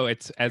 No,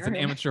 it's as an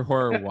amateur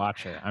horror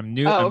watcher. I'm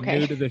new. Okay. I'm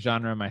new to the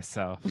genre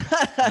myself.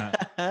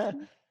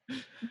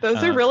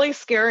 Those are really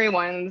scary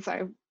ones.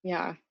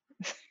 Yeah.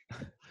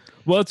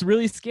 Well, it's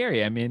really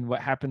scary. I mean, what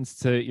happens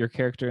to your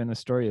character in the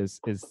story is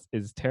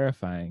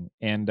terrifying.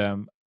 And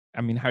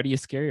I mean, how do you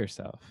scare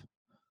yourself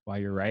while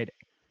you're writing?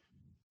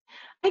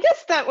 I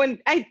guess that when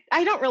I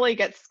don't really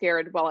get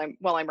scared while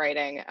I'm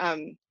writing.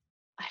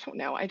 I don't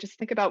know. I just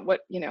think about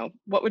what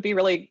would be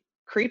really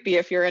creepy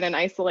if you're in an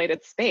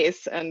isolated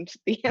space and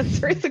the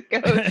answer is a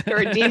ghost or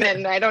a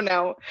demon. I don't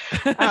know.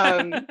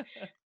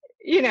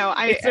 You know,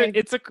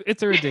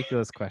 it's a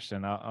ridiculous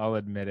question. I'll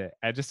admit it.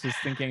 I just was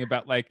thinking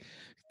about, like,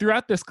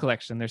 throughout this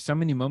collection, there's so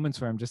many moments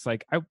where I'm just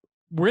like,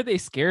 were they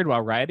scared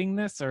while writing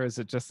this, or is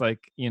it just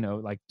like, you know,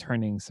 like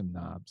turning some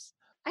knobs?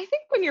 I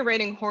think when you're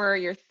writing horror,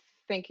 you're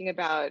thinking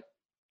about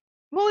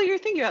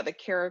the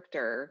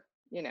character,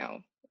 you know.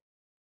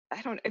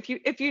 I don't,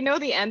 if you know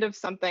the end of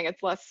something,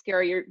 it's less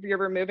scary. You're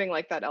removing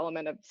like that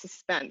element of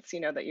suspense,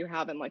 you know, that you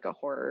have in like a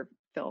horror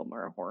film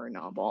or a horror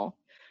novel.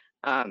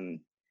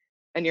 And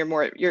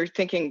you're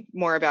thinking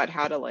more about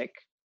how to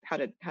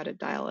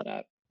dial it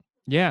up.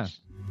 Yeah.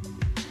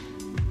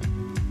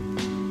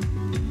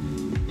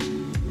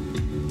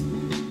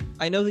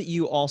 I know that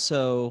you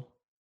also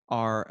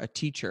are a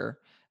teacher,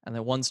 and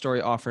that one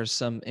story offers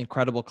some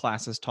incredible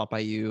classes taught by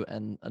you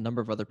and a number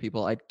of other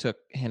people. I took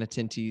Hannah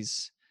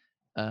Tinty's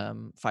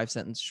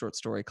 5-sentence short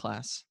story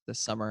class this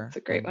summer. It's a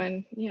great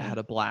one. Yeah. I had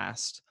a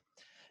blast.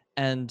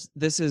 And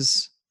this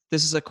is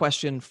a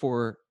question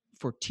for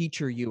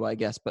teacher you, I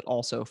guess, but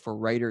also for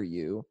writer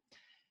you.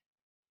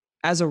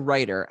 As a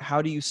writer,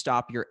 how do you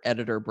stop your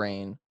editor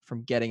brain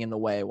from getting in the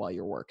way while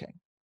you're working?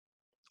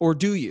 Or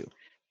do you?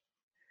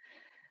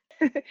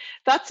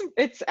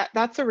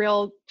 That's a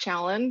real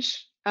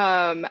challenge.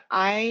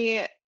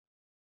 I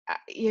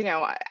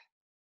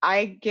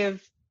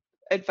give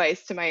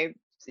advice to my,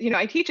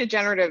 I teach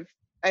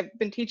I've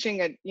been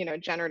teaching a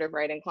generative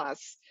writing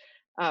class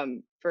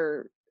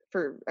for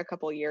a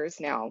couple of years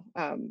now,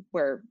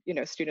 where,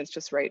 students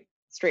just write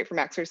straight from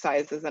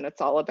exercises, and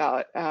it's all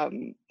about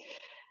kind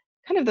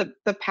of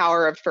the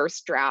power of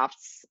first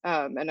drafts,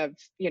 and of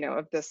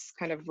this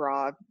kind of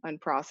raw,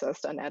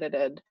 unprocessed,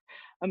 unedited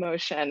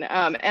emotion.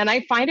 And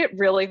I find it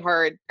really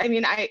hard. I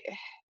mean,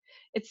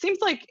 it seems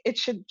like it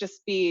should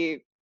just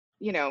be,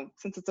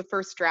 since it's a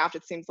first draft,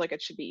 it seems like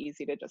it should be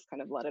easy to just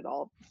kind of let it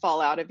all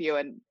fall out of you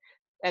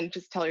and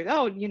just tell you,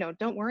 oh,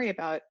 don't worry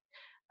about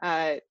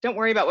don't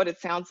worry about what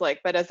it sounds like,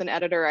 but as an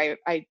editor,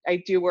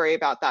 I do worry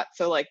about that.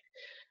 So like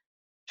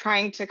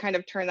trying to kind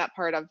of turn that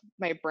part of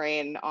my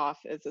brain off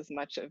is as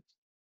much of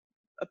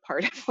a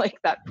part of like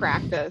that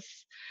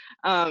practice,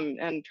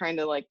 and trying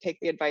to like take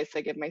the advice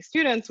I give my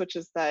students, which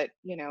is that,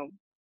 you know,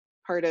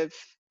 part of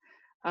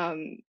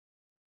um,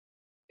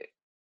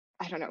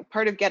 I don't know,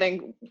 part of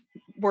getting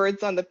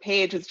words on the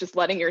page is just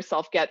letting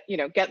yourself get, you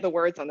know, get the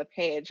words on the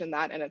page, and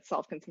that in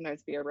itself can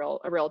sometimes be a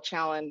real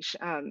challenge.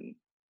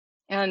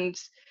 And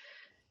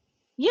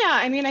yeah,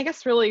 I mean, I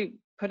guess really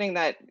putting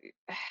that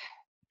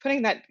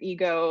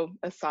ego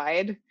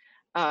aside,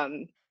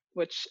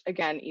 which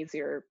again,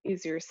 easier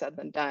said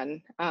than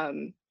done.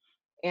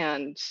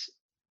 And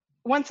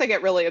once I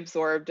get really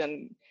absorbed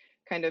and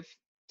kind of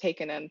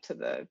taken into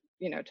the,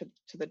 you know,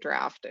 to the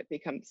draft, it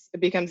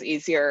becomes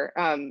easier.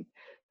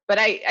 But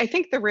I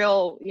think the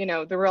real, you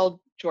know, the real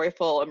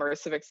joyful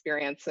immersive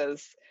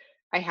experiences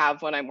I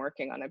have when I'm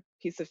working on a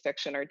piece of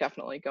fiction are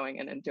definitely going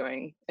in and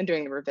doing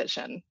the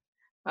revision.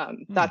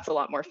 That's a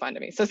lot more fun to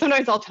me. So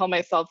sometimes I'll tell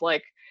myself,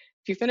 like,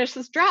 if you finish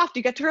this draft,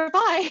 you get to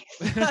revise.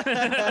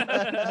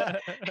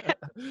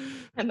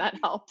 And that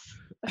helps.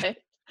 But,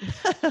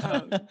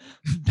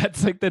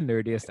 that's like the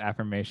nerdiest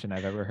affirmation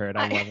I've ever heard.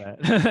 I love it.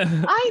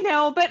 I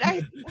know, but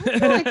I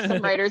feel like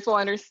some writers will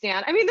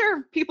understand. I mean, there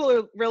are people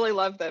who really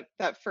love that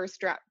first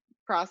draft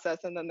process,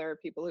 and then there are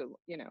people who,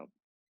 you know,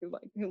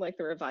 who like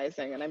the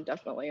revising, and I'm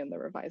definitely in the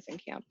revising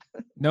camp.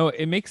 No,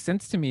 it makes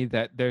sense to me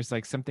that there's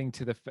like something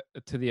to the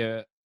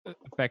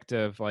effect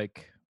of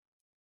like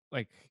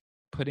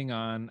putting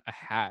on a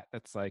hat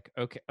that's like,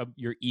 okay,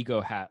 your ego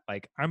hat.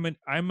 Like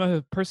I'm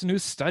a person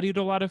who's studied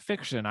a lot of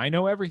fiction. I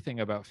know everything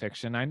about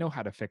fiction. I know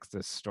how to fix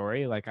this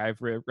story. Like I've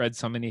read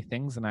so many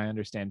things, and I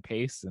understand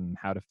pace and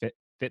how to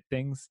fit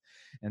things.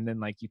 And then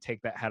like you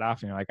take that hat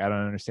off and you're like, I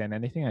don't understand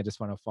anything. I just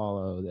want to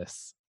follow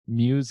this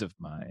muse of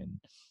mine.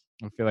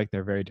 I feel like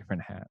they're very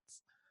different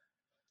hats.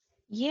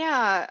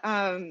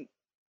 Yeah.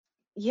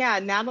 Yeah,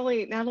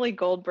 Natalie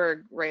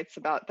Goldberg writes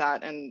about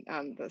that in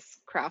this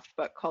craft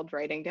book called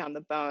Writing Down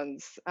the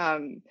Bones,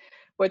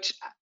 which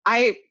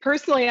I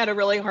personally had a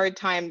really hard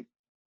time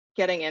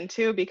getting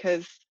into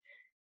because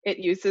it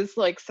uses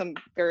like some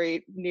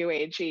very new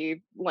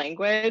agey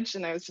language,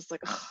 and I was just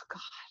like, oh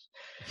God.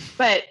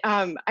 But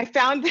I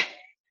found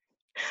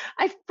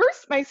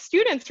my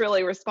students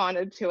really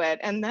responded to it,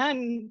 and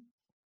then,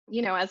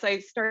 you know, as I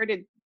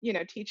started, you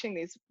know, teaching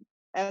these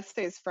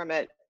essays from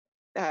it,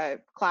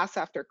 class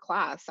after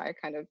class, they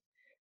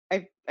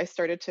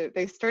started to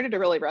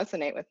really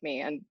resonate with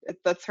me. And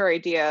that's her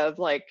idea of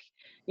like,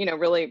 you know,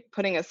 really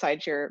putting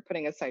aside your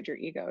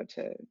ego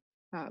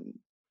um,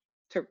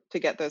 to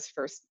get those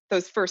first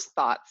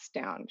thoughts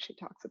down. She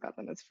talks about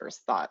them as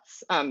first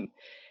thoughts. And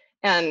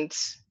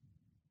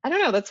I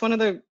don't know, that's one of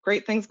the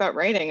great things about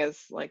writing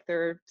is like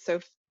there are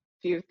so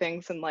few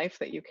things in life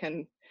that you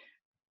can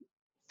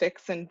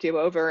fix and do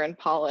over and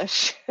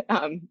polish,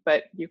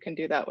 but you can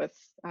do that with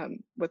a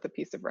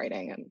piece of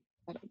writing, and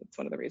that's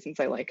one of the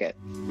reasons I like it.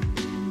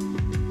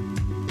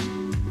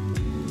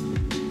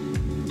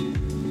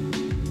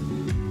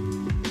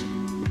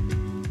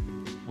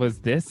 Was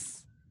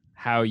this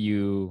how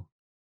you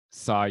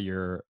saw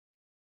your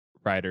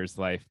writer's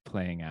life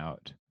playing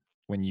out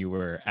when you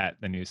were at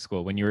the new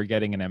school, when you were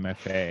getting an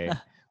MFA?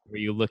 Were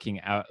you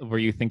looking out, were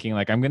you thinking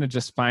like, I'm going to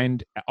just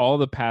find all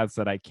the paths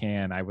that I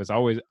can? I was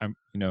always, you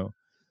know,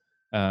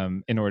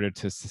 in order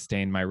to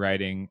sustain my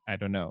writing, I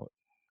don't know.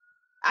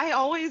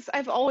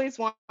 I've always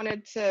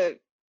wanted to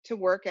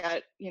work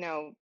at, you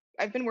know,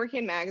 I've been working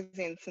in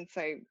magazines since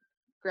I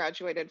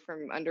graduated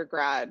from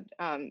undergrad.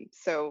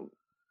 So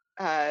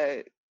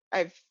I've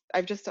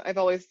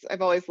always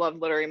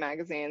loved literary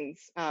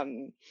magazines,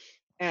 and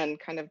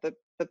kind of the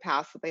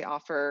paths that they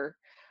offer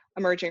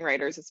emerging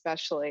writers,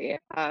 especially.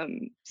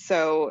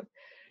 So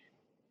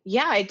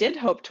yeah, I did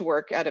hope to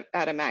work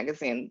at a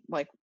magazine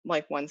like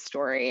One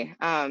Story.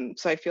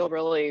 So I feel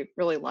really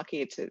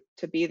lucky to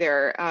be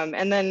there.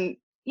 And then,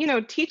 you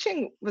know,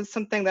 teaching was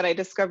something that I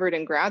discovered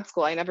in grad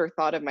school. I never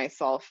thought of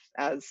myself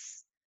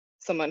as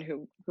someone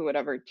who would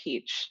ever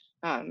teach.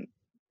 And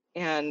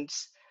it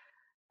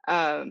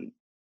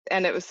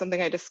was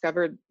something I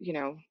discovered, you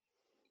know,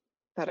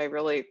 that I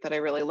really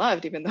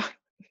loved, even though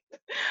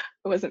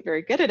I wasn't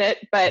very good at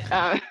it. But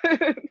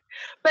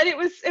but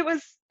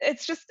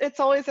it's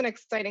always an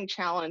exciting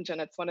challenge,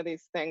 and it's one of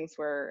these things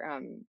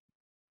where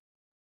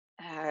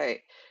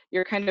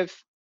you're kind of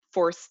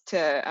forced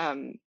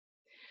to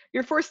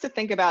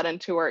think about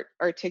and to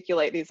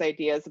articulate these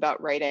ideas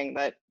about writing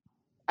that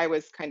I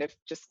was kind of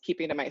just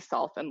keeping to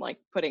myself and like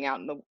putting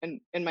out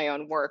in my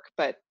own work.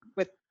 But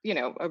with, you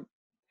know,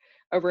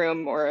 a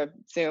room or a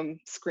Zoom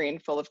screen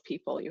full of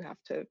people, you have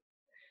to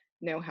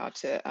know how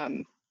to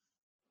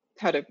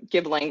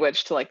give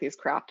language to like these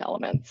craft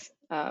elements,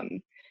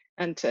 and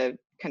to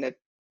kind of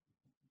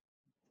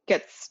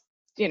get,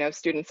 you know,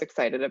 students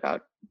excited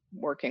about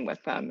working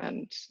with them.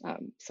 And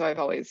so I've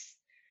always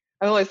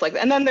liked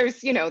that. And then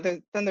there's, you know,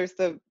 then there's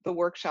the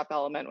workshop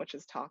element, which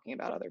is talking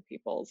about other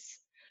people's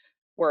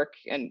work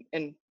and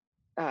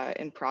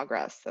in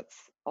progress. That's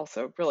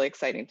also really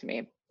exciting to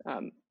me.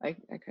 I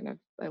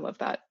love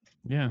that.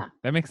 Yeah, Yeah.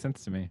 that makes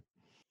sense to me.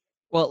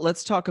 Well,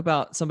 let's talk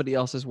about somebody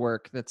else's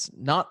work that's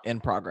not in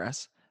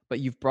progress, but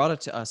you've brought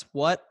it to us.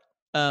 What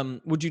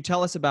would you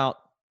tell us about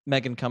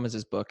Megan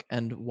Cummins's book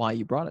and why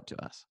you brought it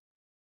to us?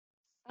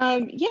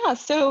 Yeah,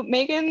 so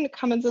Megan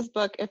Cummins's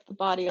book, If the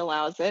Body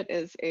Allows It,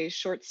 is a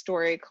short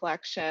story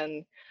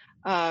collection,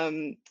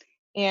 and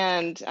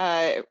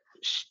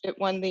it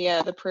won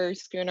the Prairie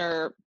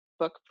Schooner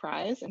Book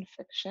Prize in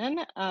fiction.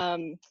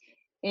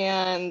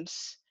 And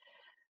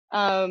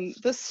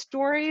the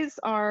stories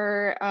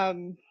are,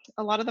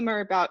 a lot of them are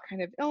about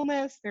kind of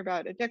illness, they're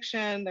about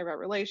addiction, they're about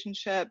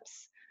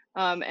relationships,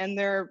 and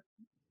they're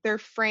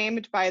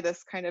framed by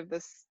this kind of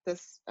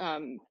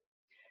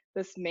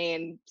this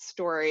main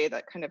story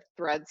that kind of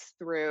threads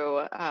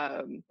through,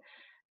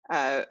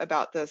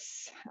 about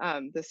this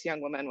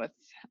young woman with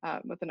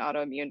an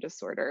autoimmune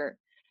disorder.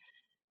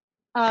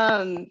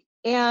 And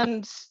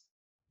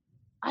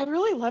I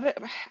really love it.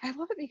 I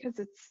love it because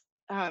it's,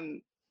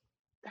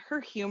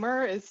 her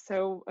humor is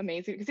so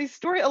amazing, because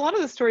a lot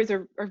of the stories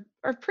are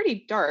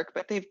pretty dark,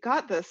 but they've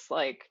got this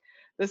like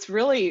this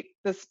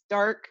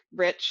dark,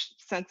 rich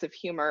sense of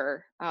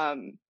humor,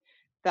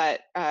 that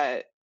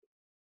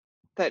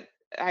that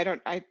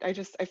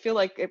I feel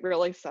like it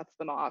really sets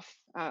them off,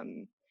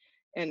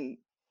 in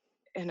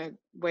a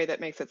way that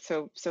makes it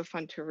so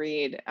fun to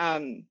read.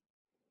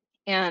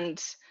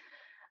 And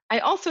I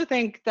also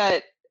think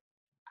that,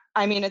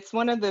 I mean, it's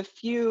one of the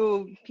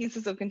few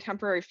pieces of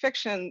contemporary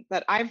fiction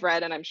that I've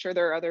read, and I'm sure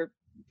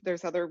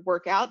there's other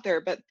work out there,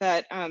 but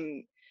that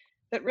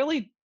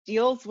really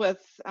deals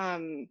with,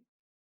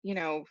 you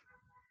know,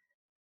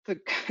 the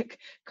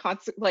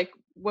like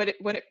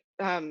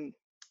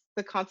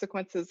the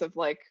consequences of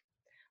like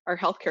our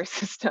healthcare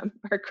system,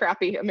 our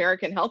crappy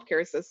American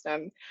healthcare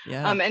system,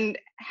 Yeah. and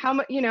how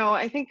much,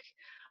 I think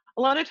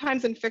a lot of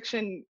times in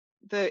fiction,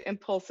 the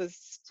impulse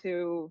is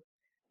to,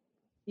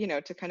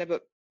 to kind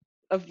of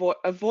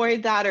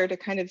avoid that, or to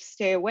kind of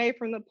stay away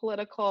from the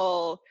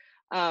political.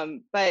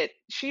 But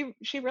she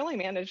really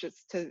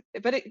manages to,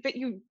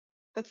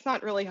 that's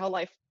not really how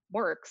life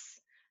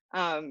works,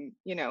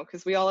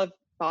 because we all have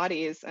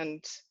bodies,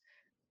 and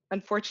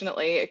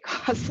unfortunately it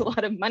costs a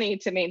lot of money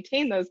to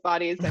maintain those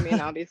bodies. I mean,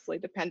 obviously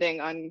depending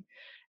on,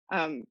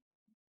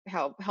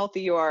 how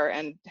healthy you are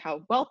and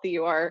how wealthy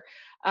you are.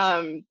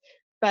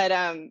 But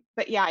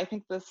yeah, I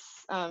think this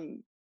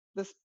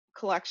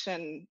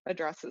collection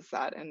addresses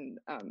that in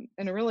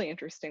a really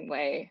interesting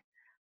way.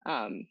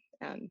 And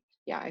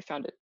yeah, I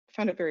found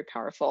it very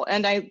powerful.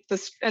 And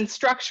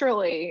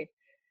structurally,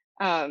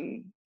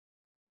 um,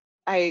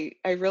 I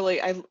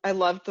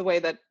love the way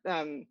that,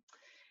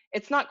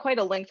 it's not quite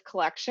a linked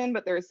collection,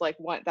 but there's like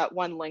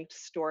one linked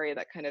story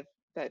that kind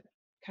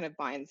of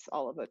binds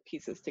all of the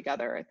pieces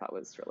together. I thought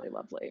was really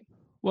lovely.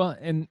 Well,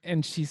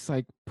 and she's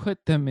like put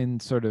them in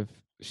sort of,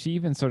 she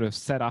even sort of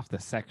set off the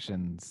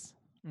sections.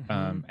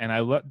 Mhm. And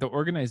I love the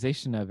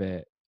organization of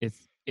it.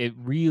 It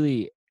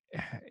really,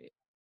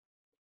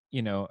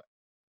 you know,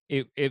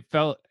 it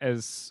felt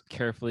as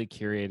carefully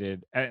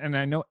curated, and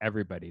I know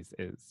everybody's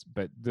is,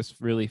 but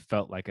this really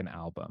felt like an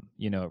album.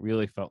 It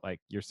really felt like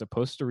you're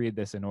supposed to read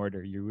this in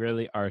order. You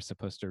really are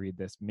supposed to read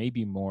this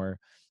maybe more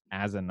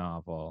as a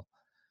novel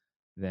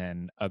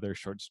than other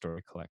short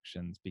story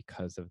collections,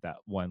 because of that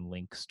one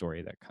link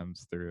story that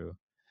comes through.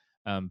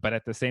 But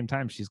at the same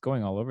time, she's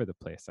going all over the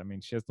place. I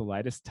mean, she has the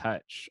lightest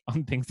touch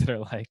on things that are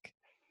like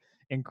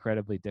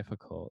incredibly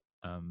difficult.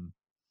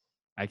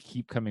 I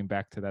keep coming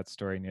back to that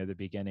story near the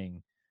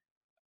beginning,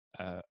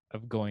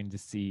 of going to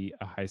see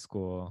a high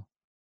school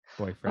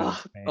boyfriend's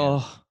Oh, band.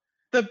 Oh,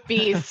 The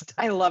Beast.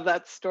 I love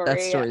that that story.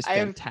 story is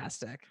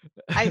fantastic.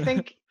 I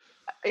think,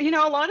 a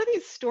lot of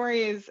these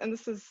stories, and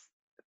this is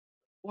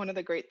one of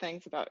the great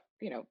things about,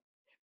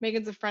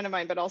 Megan's a friend of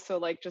mine, but also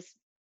like just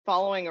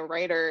following a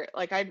writer.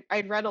 Like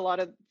I'd read a lot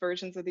of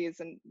versions of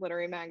these in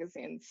literary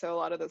magazines. So a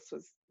lot of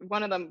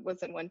one of them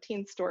was in One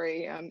Teen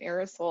Story,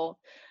 Aerosol,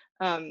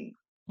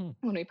 Hmm.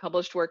 when we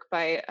published work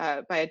by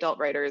adult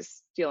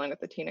writers dealing with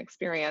the teen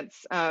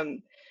experience.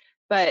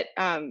 But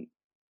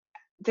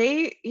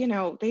they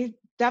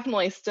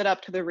definitely stood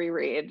up to the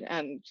reread,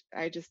 and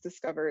I just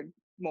discovered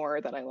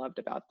more that I loved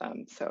about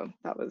them. So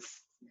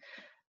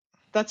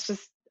that's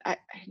just,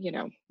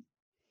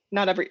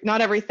 not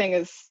everything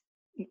is,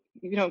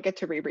 you don't get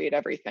to reread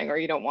everything, or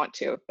you don't want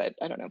to, but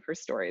I don't know, her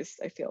stories,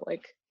 I feel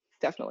like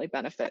definitely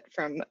benefit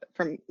from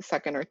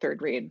second or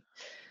third read.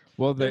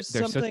 Well, There's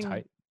they're so something.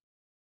 tight.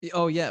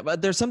 Oh yeah,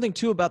 but there's something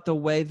too about the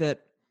way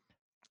that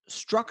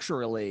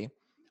structurally,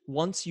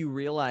 once you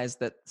realize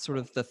that sort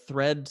of the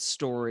thread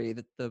story,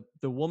 that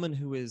the woman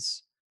who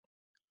is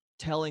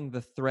telling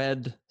the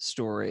thread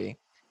story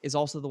is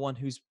also the one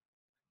who's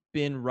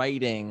been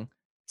writing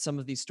some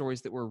of these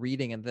stories that we're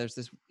reading, and there's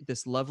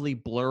this lovely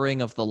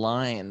blurring of the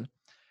line.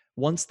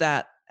 Once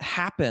that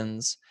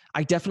happens,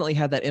 I definitely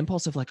had that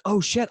impulse of like, oh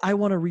shit, I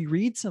want to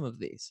reread some of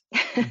these.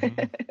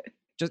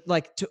 Just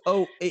like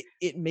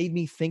it made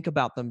me think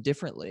about them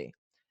differently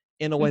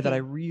in a way that I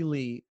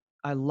really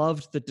I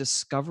loved the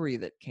discovery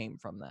that came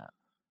from that.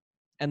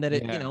 And that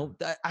it, you Yeah. know,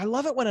 I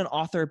love it when an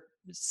author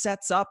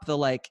sets up the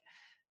like,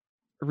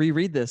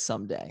 reread this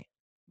someday.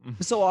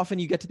 So often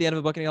you get to the end of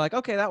a book and you're like,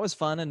 okay, that was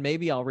fun, and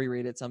maybe I'll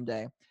reread it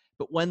someday.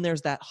 But when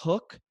there's that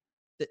hook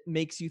that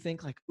makes you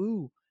think like,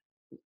 ooh,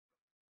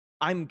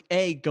 I'm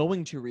A,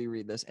 going to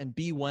reread this, and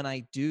B, when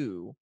I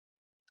do,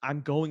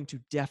 I'm going to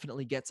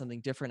definitely get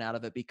something different out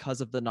of it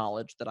because of the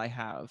knowledge that I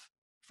have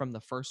from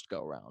the first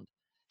go round.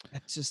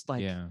 It's just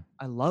like, Yeah.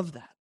 I love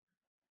that.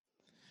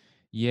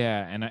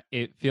 Yeah, and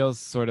it feels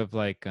sort of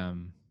like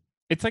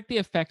it's like the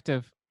effect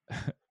of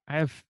I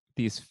have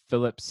these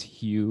Philips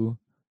Hue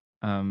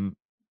um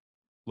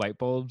light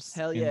bulbs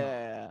Hell in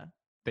yeah.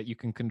 that you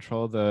can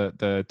control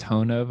the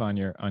tone of on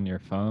your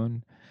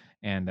phone,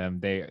 and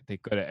they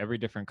go to every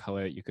different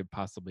color that you could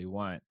possibly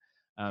want,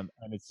 and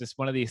it's just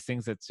one of these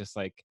things that's just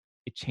like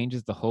it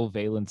changes the whole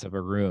valence of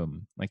a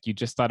room. Like you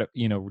just thought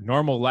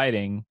normal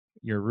lighting,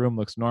 your room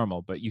looks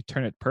normal, but you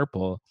turn it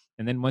purple,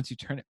 and then once you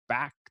turn it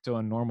back to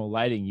a normal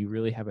lighting, you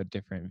really have a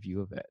different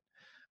view of it.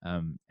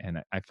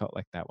 And I felt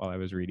like that while I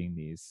was reading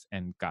these,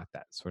 and got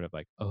that sort of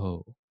like,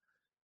 oh,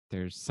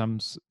 there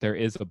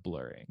is a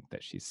blurring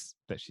that she's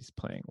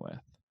playing with.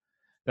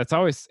 That's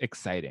always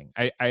exciting.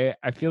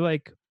 I feel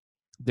like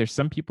there's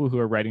some people who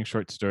are writing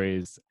short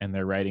stories and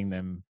they're writing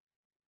them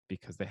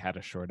because they had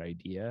a short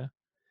idea,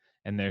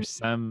 and there's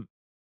some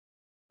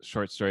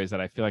short stories that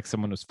I feel like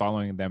someone was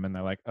following them and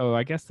they're like, oh,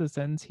 I guess this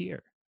ends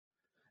here.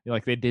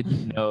 Like they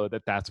didn't know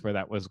that that's where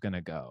that was going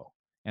to go.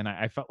 And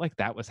I felt like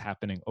that was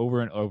happening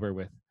over and over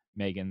with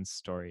Megan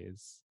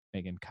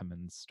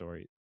Cummins'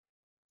 story.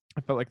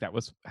 I felt like that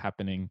was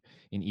happening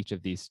in each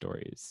of these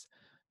stories,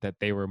 that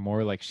they were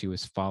more like she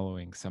was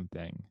following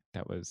something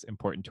that was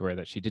important to her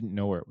that she didn't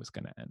know where it was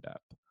going to end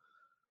up.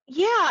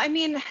 Yeah, I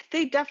mean,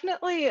 they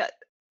definitely.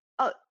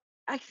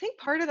 I think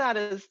part of that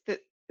is that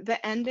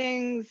the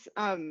endings.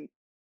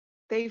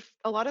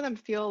 A lot of them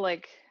feel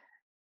like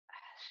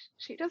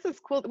she does this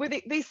cool where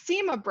they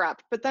seem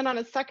abrupt, but then on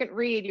a second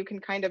read, you can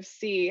kind of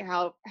see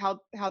how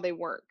they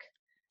work,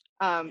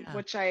 Yeah.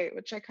 which I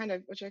kind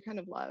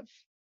of love.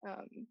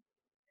 Um,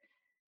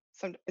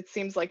 it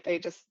seems like they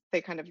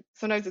kind of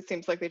sometimes it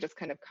seems like they just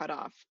kind of cut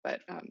off,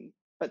 but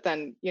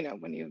then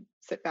when you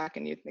sit back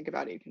and you think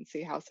about it, you can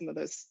see how some of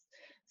those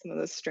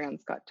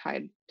strands got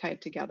tied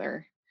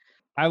together.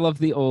 I love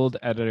the old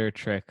editor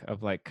trick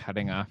of like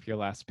cutting off your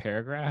last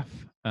paragraph,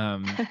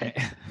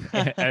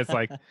 as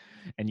like,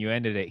 and you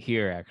ended it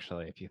here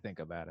actually, if you think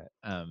about it.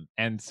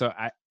 And so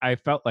I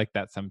felt like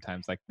that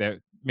sometimes, like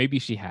there maybe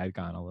she had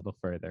gone a little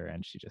further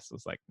and she just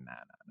was like, no,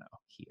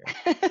 here.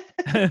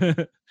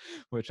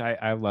 Which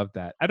I love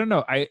that. I don't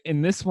know.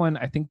 In this one,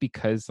 I think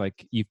because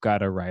like you've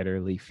got a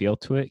writerly feel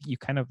to it, you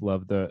kind of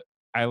love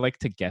I like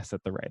to guess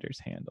at the writer's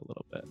hand a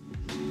little bit.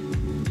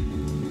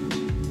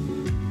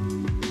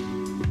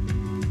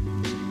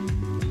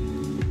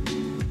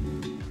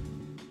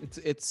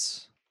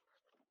 It's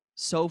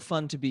so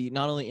fun to be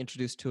not only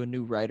introduced to a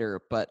new writer,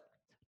 but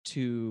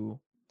to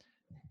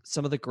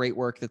some of the great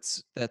work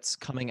that's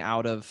coming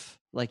out of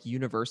like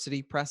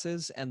university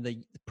presses,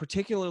 and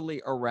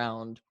particularly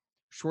around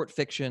short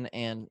fiction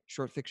and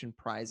short fiction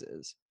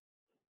prizes.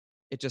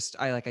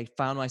 I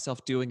found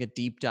myself doing a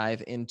deep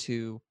dive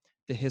into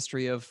the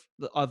history of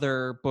the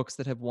other books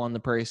that have won the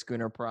Prairie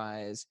Schooner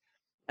Prize,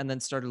 and then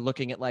started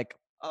looking at like,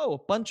 oh,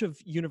 a bunch of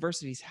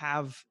universities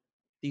have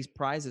these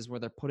prizes where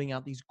they're putting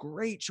out these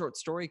great short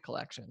story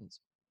collections.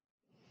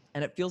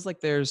 And it feels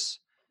like I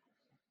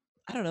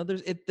don't know,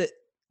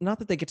 not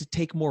that they get to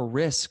take more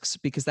risks,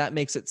 because that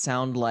makes it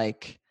sound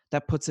like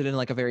that puts it in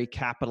like a very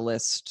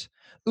capitalist,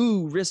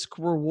 risk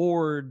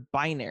reward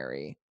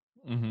binary.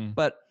 Mm-hmm.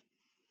 But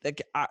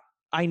like I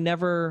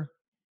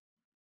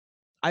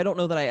don't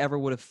know that I ever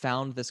would have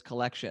found this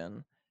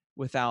collection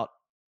without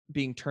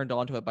being turned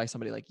on to it by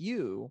somebody like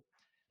you.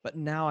 But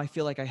now I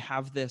feel like I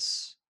have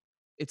this,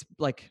 it's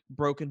like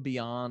broken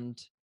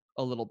beyond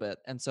a little bit.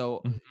 And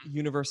so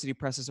university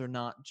presses are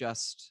not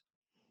just,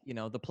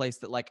 the place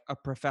that like a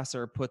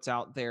professor puts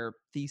out their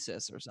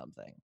thesis or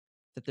something,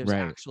 that there's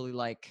Right. actually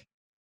like,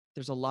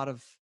 there's a lot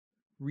of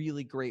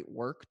really great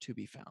work to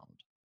be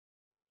found.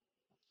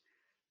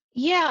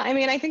 Yeah, I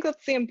mean, I think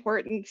that's the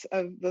importance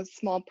of the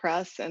small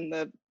press and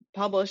the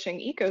publishing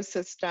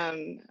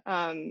ecosystem,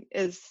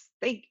 is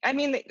they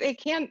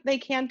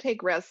can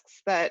take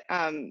risks that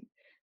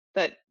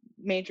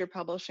major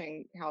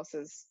publishing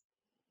houses,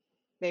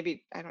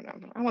 maybe, I don't know,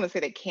 I want to say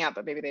they can't,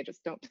 but maybe they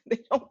just don't they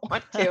don't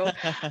want to.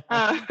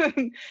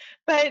 um,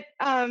 but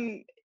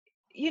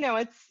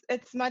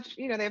it's much,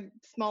 they have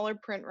smaller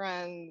print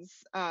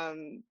runs,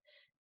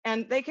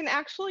 and they can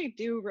actually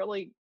do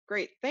really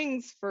great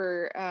things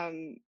for,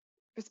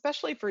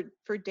 especially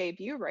for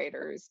debut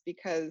writers,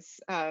 because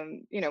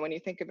when you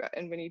think about,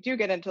 and when you do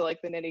get into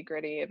like the nitty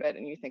gritty of it,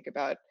 and you think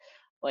about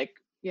like,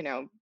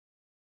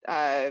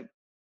 uh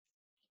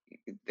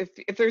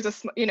if there's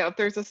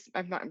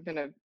I'm not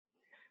gonna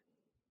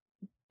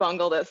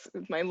bungle this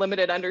with my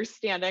limited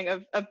understanding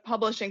of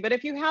publishing, but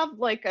if you have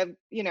like a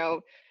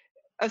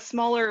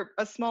smaller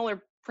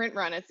print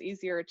run, it's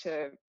easier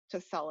to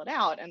sell it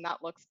out, and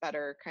that looks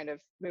better kind of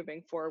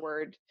moving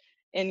forward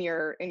in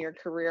your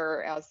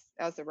career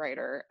as a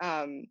writer.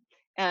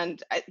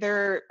 And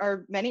there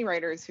are many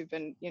writers who've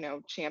been,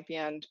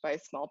 championed by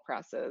small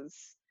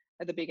presses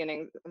at the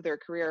beginning of their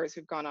careers,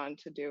 who've gone on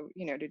to do,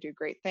 to do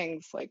great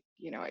things. Like,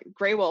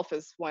 Grey Wolf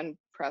is one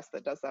press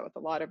that does that with a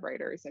lot of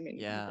writers. I mean,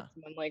 Yeah.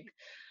 someone like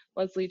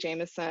Leslie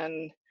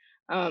Jameson.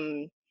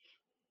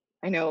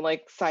 I know,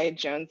 like, Syed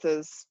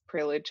Jones's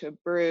Prelude to a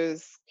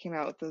Bruise came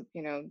out with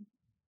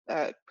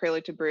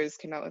Prelude to Bruise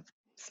came out with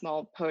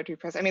small poetry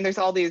press. I mean, there's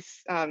all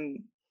these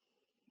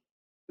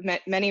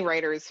many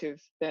writers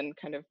who've been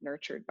kind of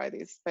nurtured by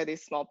these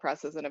small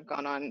presses and have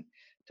gone on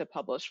to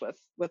publish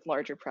with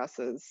larger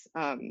presses.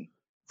 So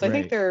I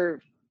think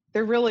they're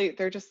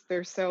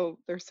so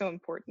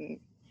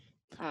important.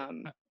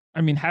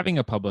 I mean, having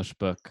a published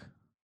book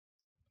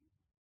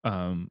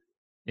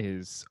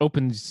is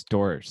opens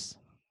doors,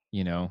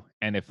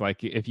 and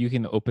if you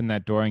can open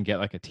that door and get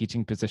like a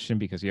teaching position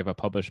because you have a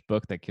published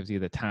book, that gives you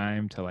the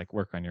time to like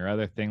work on your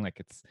other thing.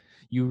 Like,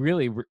 you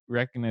really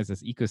recognize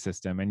this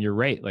ecosystem. And you're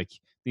right, like,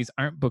 these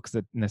aren't books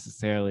that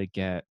necessarily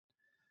get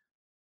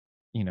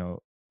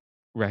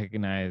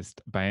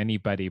recognized by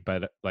anybody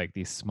but like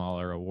these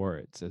smaller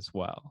awards as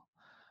well.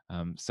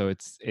 So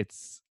it's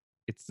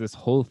this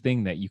whole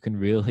thing that you can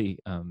really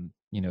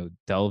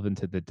delve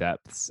into the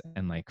depths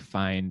and like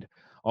find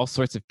all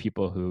sorts of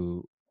people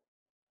who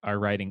are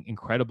writing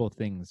incredible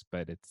things,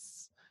 but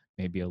it's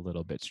maybe a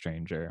little bit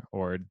stranger,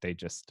 or they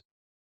just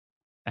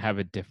have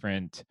a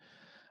different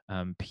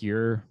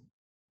peer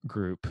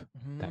group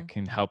that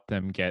can help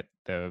them get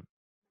the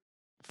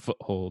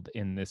foothold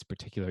in this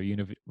particular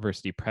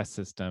university press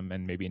system,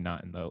 and maybe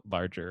not in the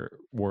larger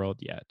world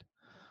yet.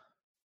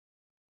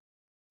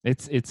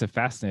 It's a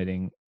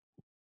fascinating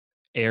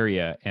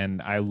area,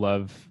 and I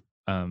loved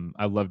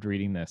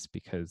reading this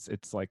because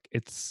it's like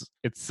it's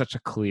such a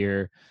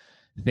clear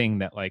thing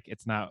that like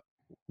it's not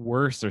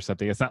worse or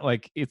something. It's not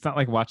like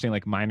watching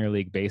like minor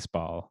league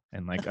baseball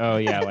and like, oh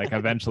yeah, like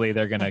eventually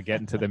they're gonna get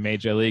into the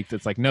major leagues.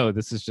 It's like, no,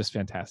 this is just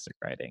fantastic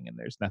writing, and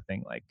there's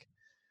nothing like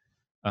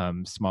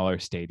smaller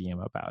stadium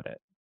about it.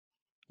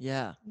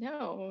 Yeah.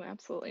 No,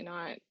 absolutely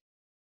not.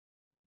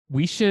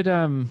 We should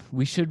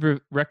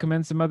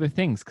recommend some other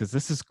things, because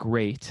this is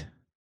great,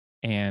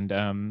 and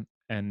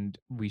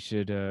we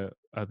should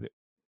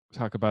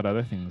talk about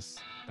other things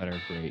that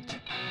are great.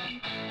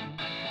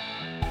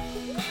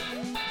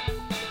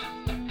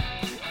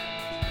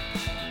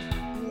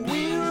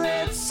 We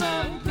read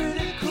some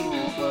pretty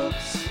cool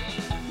books.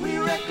 We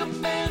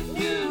recommend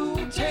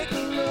you take a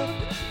look.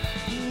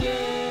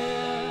 Yeah.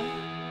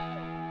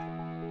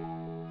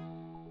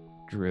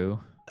 Drew?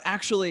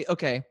 Actually,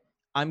 okay,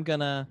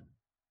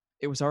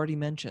 it was already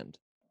mentioned.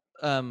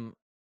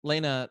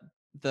 Lena,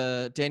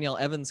 the Danielle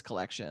Evans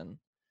collection,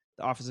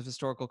 the Office of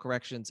Historical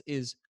Corrections,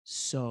 is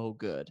so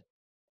good.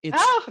 It's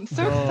I'm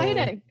so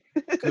excited.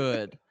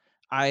 good.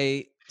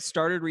 I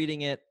started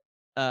reading it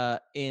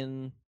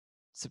in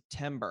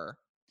September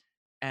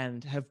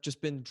and have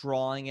just been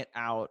drawing it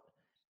out,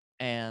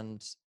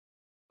 and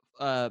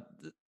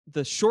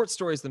the short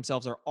stories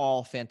themselves are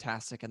all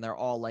fantastic, and they're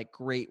all like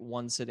great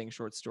one-sitting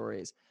short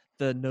stories.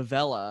 The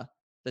novella,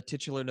 the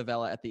titular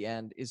novella at the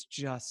end, is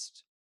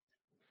just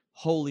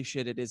holy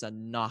shit, it is a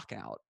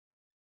knockout.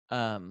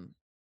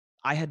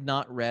 I had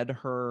not read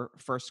her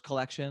first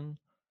collection,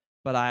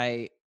 but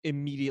I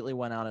immediately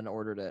went out and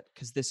ordered it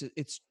because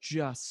it's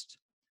just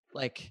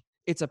like,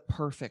 it's a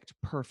perfect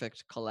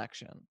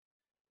collection.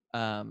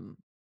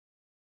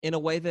 In a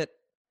way that,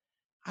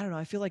 I don't know,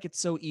 I feel like it's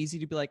so easy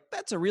to be like,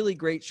 that's a really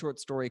great short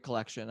story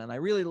collection, and I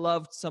really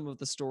loved some of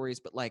the stories,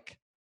 but like,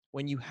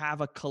 when you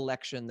have a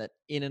collection that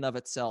in and of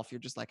itself, you're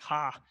just like,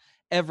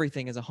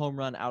 everything is a home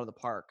run out of the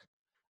park.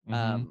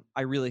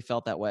 I really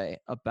felt that way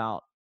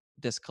about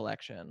this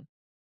collection.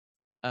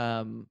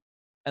 And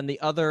the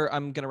other,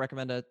 I'm going to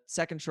recommend a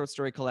second short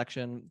story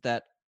collection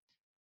that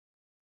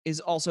is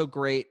also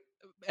great.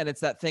 And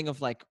it's that thing of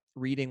like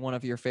reading one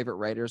of your favorite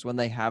writers when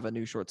they have a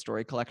new short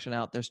story collection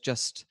out. There's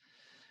just,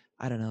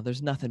 I don't know,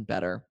 there's nothing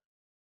better.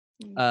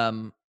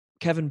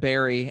 Kevin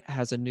Barry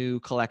has a new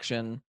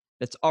collection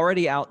that's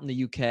already out in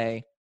the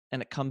UK,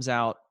 and it comes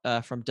out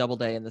from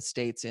Doubleday in the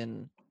States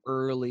in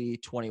early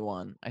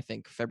 21, I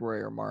think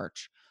February or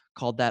March,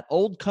 called That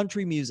Old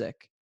Country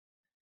Music.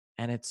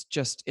 And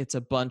it's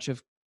a bunch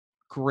of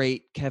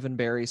great Kevin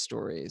Barry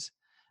stories.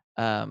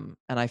 And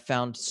I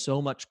found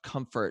so much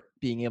comfort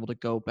being able to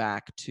go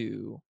back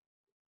to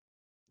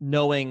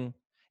knowing,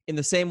 in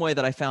the same way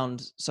that I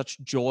found such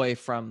joy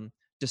from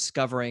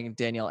discovering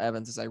Danielle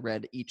Evans as I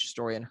read each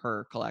story in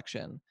her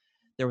collection.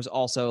 There was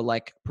also,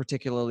 like,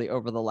 particularly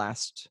over the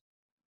last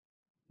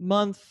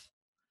month,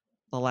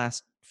 the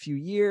last few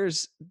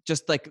years,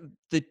 just like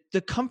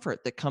the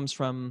comfort that comes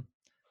from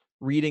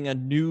reading a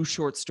new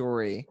short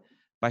story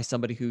by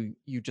somebody who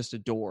you just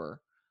adore.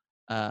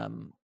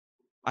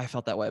 I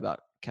felt that way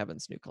about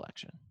Kevin's new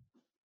collection.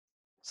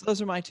 So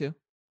those are my two.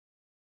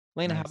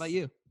 Lena, how about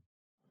you?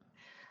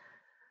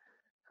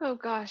 Oh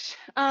gosh.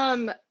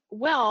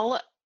 Well,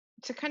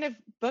 to kind of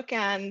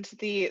bookend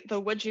the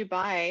would you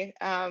buy,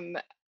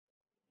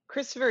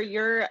 Christopher,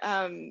 you're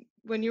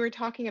when you were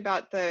talking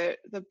about the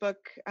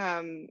book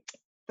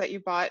that you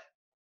bought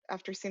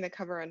after seeing the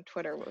cover on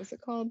Twitter, what was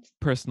it called?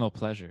 Personal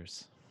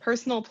pleasures.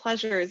 Personal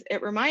Pleasures.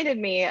 It reminded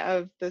me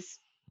of this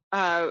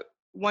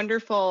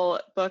wonderful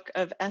book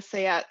of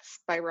essayettes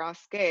by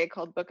Ross Gay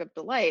called Book of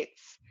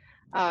Delights,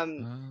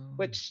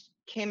 which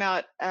came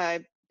out,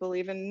 I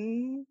believe,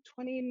 in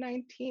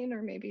 2019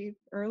 or maybe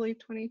early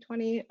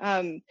 2020.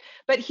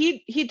 But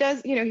he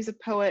does, he's a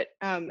poet,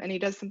 and he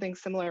does something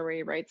similar where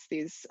he writes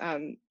these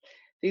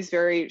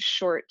very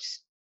short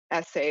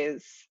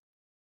essays,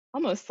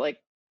 almost like,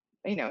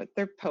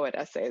 they're poet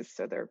essays,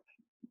 so they're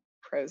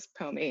prose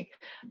poemy,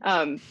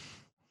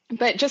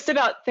 but just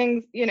about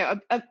things,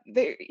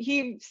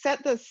 he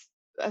set this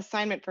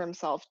assignment for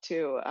himself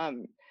to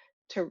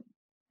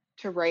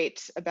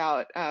write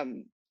about,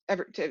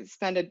 to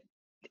spend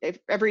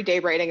every day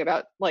writing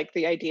about like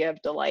the idea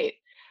of delight,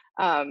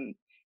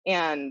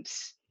 and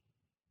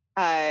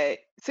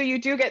so you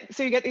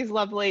get these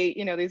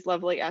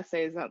lovely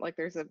essays. Like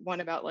there's one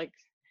about like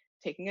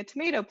taking a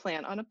tomato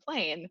plant on a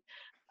plane,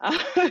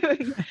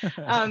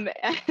 and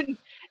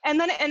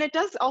it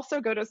does also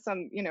go to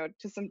some,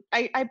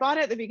 I bought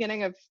it at the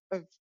beginning of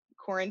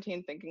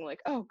quarantine thinking like,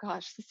 oh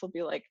gosh, this will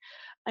be like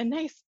a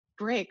nice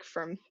break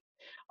from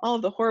all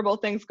of the horrible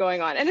things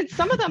going on. And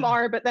some of them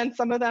are, but then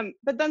some of them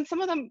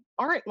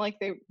aren't. Like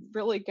they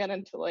really get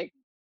into like,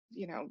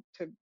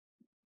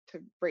 to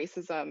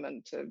racism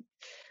and to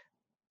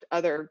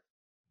other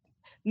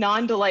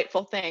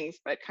non-delightful things,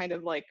 but kind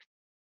of like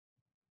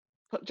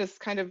just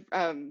kind of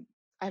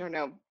I don't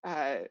know,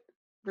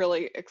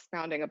 really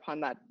expounding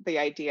upon the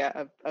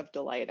idea of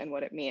delight and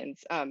what it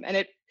means.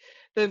 And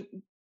the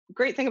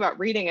great thing about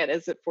reading it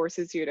is it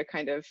forces you to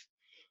kind of,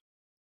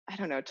 I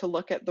don't know, to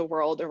look at the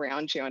world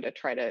around you and to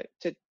try to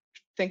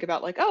think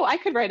about like, oh, I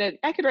could write an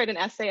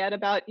essay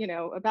about,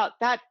 about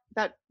that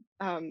that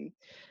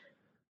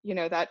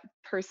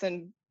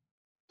person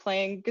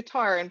playing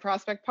guitar in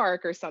Prospect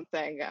Park or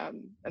something,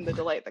 and the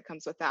delight that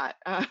comes with that.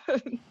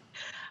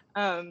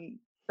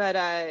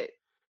 But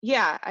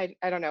yeah,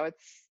 I don't know.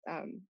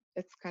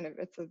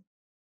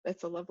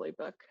 It's a lovely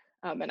book,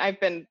 and I've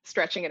been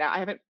stretching it out. I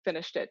haven't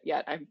finished it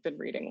yet. I've been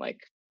reading like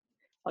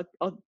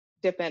I'll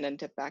dip in and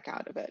dip back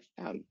out of it,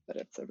 but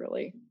it's a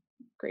really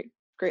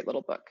great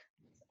little book.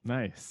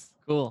 Nice.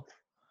 Cool.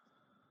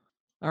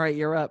 All right,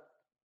 you're up.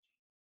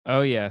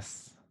 Oh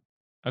yes.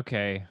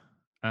 Okay.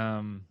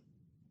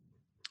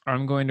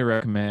 I'm going to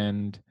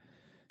recommend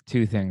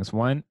two things.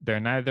 One,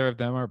 neither of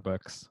them are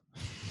books.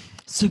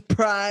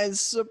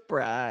 Surprise.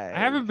 I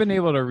haven't been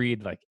able to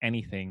read like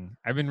anything.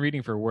 I've been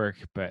reading for work,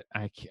 but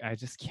I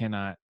just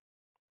cannot.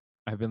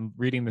 I've been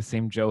reading the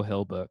same Joe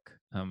Hill book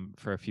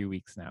for a few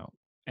weeks now,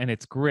 and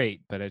it's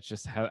great, but it's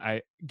just how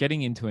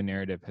getting into a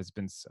narrative has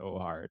been so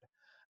hard.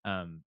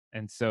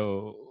 And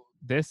so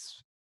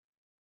this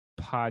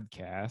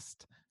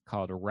podcast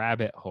called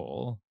Rabbit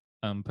Hole,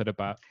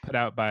 put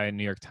out by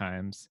New York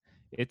Times.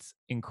 It's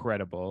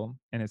incredible,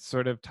 and it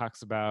sort of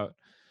talks about,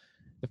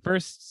 the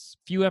first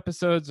few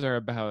episodes are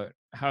about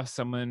how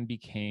someone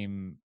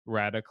became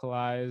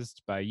radicalized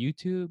by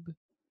YouTube,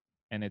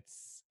 and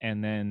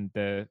then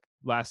the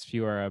last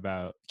few are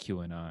about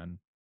QAnon,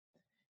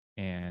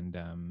 and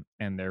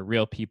they're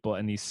real people,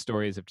 and these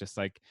stories of just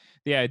like,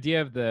 the idea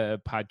of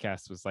the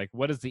podcast was like,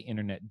 what is the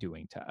internet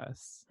doing to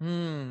us?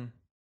 And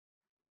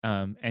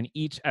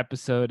each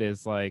episode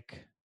is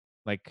like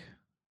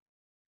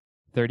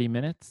 30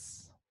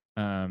 minutes,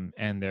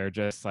 and they're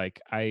just like,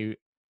 I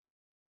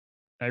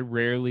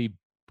rarely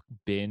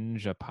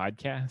binge a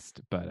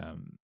podcast, but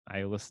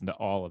I listened to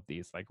all of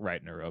these like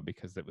right in a row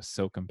because it was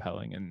so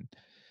compelling, and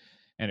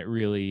it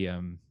really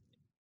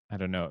I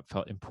don't know, it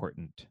felt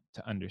important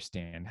to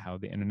understand how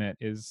the internet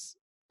is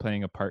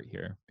playing a part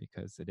here,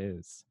 because it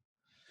is.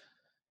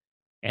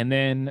 And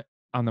then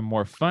on the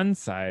more fun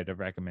side of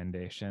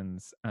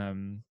recommendations,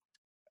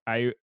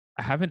 I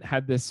haven't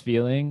had this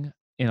feeling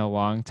in a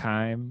long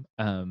time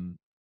from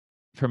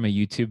a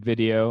YouTube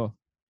video.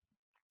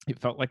 It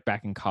felt like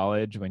back in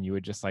college when you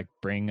would just like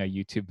bring a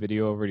YouTube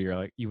video over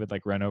to you would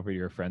like run over to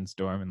your friend's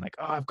dorm and like,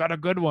 oh, I've got a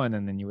good one.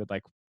 And then you would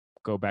like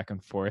go back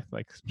and forth,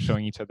 like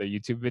showing each other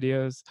YouTube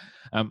videos.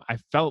 I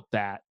felt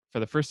that for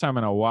the first time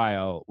in a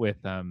while with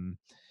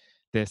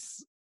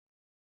this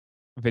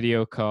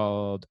video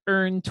called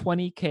Earn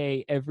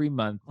 20K Every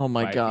Month. Oh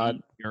my God.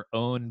 Be Your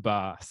Own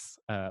Boss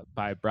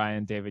by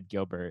Brian David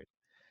Gilbert.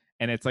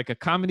 And it's like a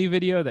comedy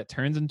video that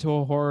turns into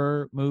a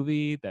horror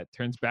movie that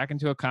turns back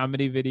into a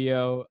comedy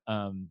video.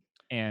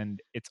 And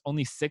it's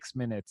only 6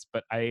 minutes,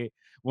 but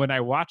when I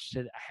watched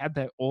it, I had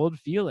that old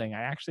feeling.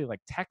 I actually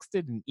like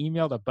texted and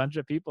emailed a bunch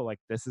of people like,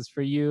 this is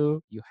for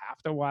you. You have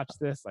to watch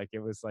this. Like, it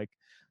was like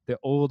the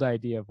old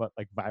idea of what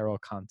like viral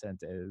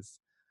content is.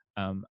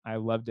 I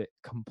loved it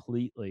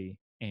completely.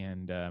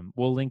 And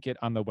we'll link it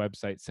on the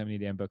website,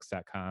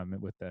 70damnbooks.com,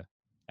 with the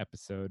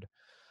episode.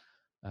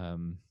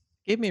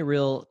 Gave me a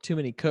real Too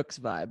Many Cooks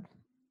vibe.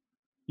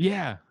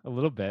 Yeah, a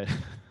little bit.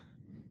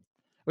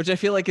 which I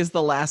feel like is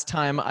the last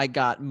time I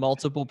got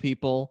multiple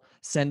people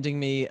sending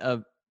me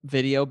a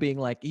video being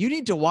like, you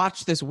need to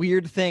watch this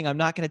weird thing. I'm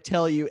not going to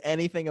tell you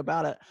anything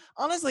about it.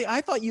 Honestly,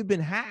 I thought you'd been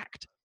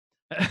hacked.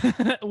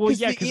 Well,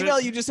 yeah, the email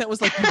you just sent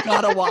was like, you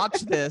gotta watch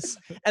this,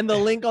 and the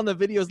link on the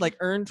video is like,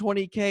 earn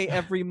 20K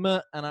every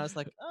month, and I was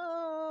like,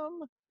 I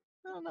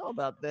don't know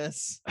about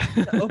this.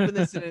 I'm gonna open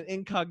this in an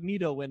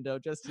incognito window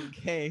just in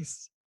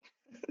case.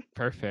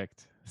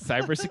 Perfect.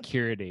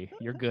 Cybersecurity.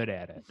 You're good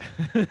at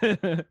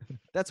it.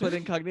 That's what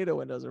incognito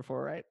windows are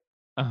for, right?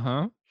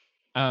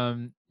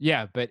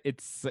 Yeah, but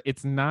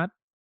it's not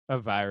a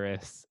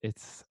virus.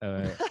 It's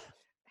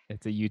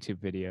it's a YouTube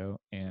video,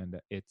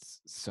 and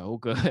it's so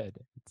good.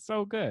 It's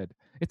so good.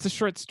 It's a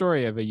short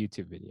story of a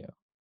YouTube video.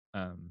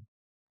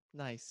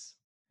 Nice.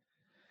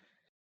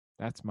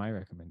 That's my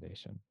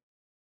recommendation.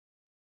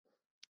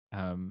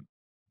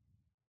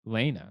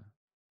 Lena,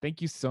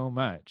 thank you so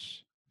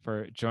much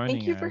for joining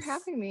us. Thank you for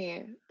having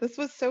me. This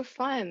was so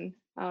fun.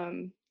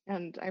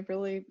 And I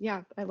really,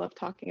 I love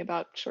talking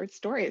about short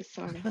stories.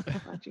 So I'm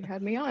glad you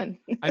had me on.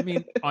 I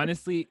mean,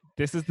 honestly,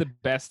 this is the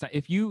best time.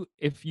 If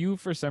you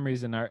for some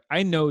reason are,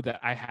 I know that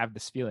I have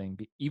this feeling,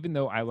 even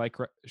though I like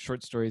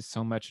short stories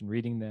so much and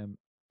reading them,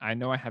 I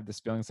know I have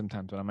this feeling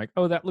sometimes when I'm like,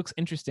 oh, that looks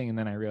interesting. And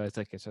then I realize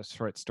like it's a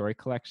short story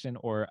collection,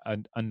 or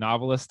a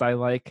novelist I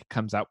like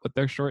comes out with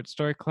their short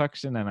story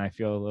collection. And I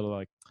feel a little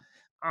like,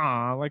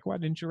 like, why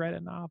didn't you write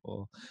a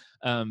novel?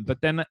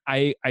 But then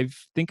I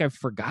think I've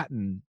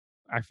forgotten.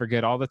 I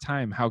forget all the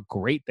time how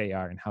great they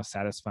are and how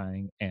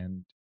satisfying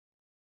and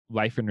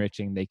life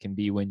enriching they can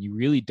be when you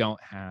really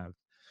don't have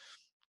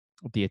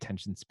the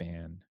attention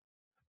span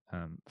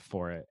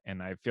for it.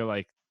 And I feel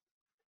like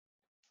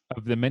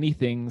of the many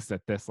things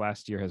that this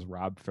last year has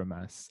robbed from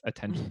us,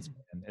 attention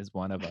span is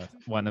one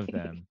of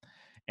them.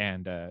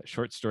 And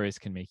short stories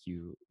can make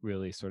you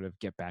really sort of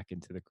get back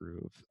into the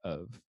groove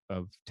of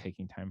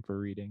taking time for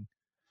reading.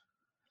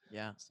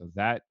 Yeah. So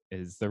that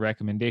is the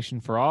recommendation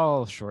for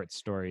all short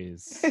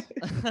stories.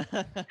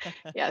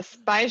 Yes,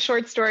 buy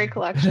short story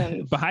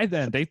collections. Buy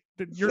them.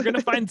 You're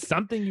gonna find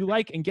something you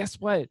like, and guess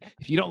what?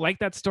 If you don't like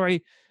that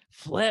story,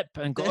 flip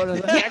and go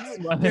to the next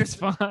one. It's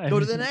fine. Go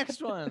to the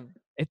next one.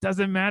 It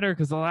doesn't matter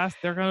because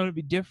they're gonna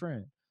be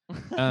different.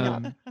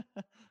 And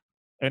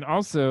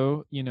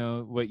also,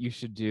 what you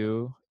should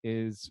do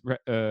is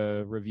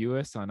review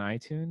us on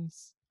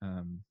iTunes.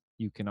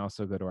 You can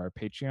also go to our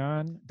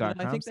patreon.com.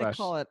 I think they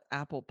call it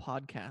Apple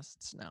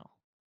Podcasts now.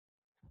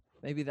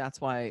 Maybe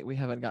that's why we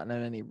haven't gotten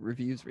any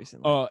reviews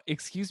recently. Oh,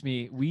 excuse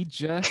me. We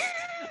just...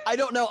 I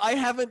don't know. I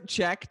haven't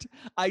checked.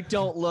 I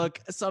don't look.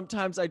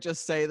 Sometimes I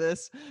just say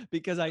this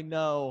because I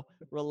know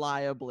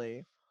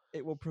reliably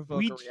it will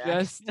provoke a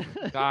reaction. We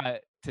just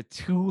got to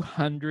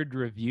 200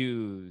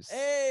 reviews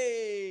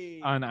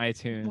on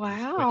iTunes.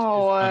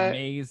 Wow. Which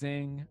is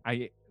amazing.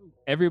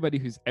 Everybody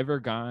who's ever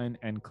gone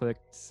and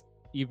clicked,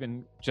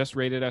 even just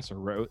rated us or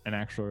wrote an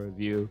actual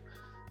review,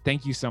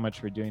 thank you so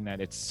much for doing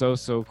that. It's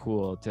so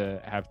cool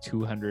to have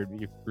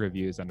 200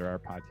 reviews under our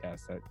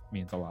podcast. That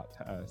means a lot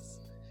to us,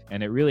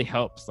 and it really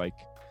helps. Like,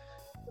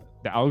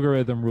 the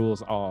algorithm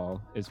rules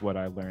all is what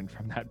I learned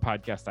from that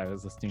podcast I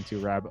was listening to,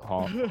 Rabbit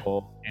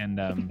Hole.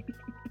 And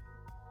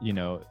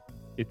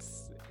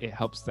it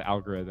helps the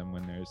algorithm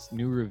when there's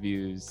new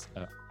reviews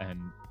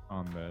and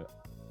on the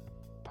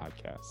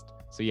podcast.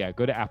 So yeah,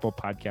 go to Apple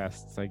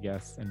Podcasts, I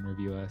guess, and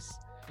review us.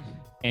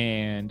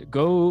 And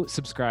go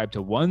subscribe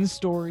to One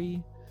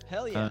Story.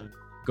 Hell yeah.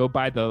 Go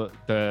buy the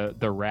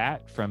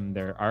Rat from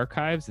their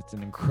archives. It's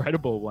an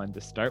incredible one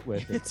to start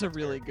with. It's a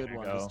really good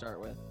one to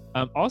start with.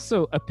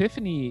 Also,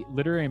 Epiphany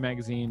Literary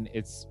Magazine,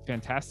 it's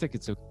fantastic.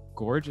 It's a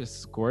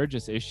gorgeous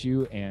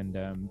issue, and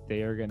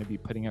they are going to be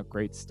putting out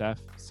great stuff,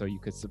 so you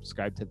could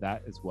subscribe to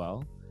that as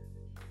well.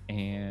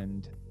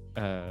 And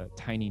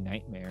Tiny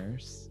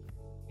Nightmares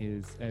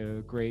is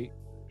a great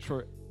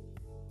short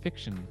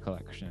fiction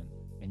collection,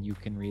 and you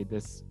can read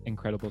this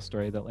incredible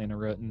story that Lena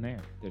wrote in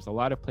there. There's a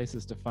lot of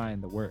places to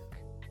find the work.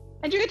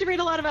 And you get to read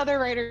a lot of other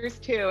writers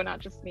too, not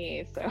just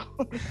me. So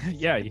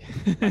yeah.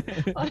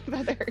 A lot of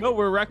others. No,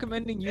 we're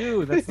recommending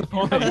you. That's the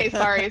point. Okay,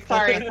 sorry.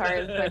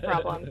 That's my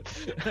problem.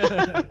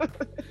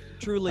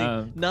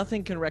 Truly,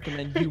 nothing can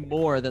recommend you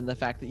more than the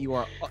fact that you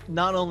are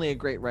not only a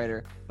great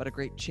writer, but a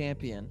great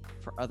champion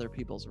for other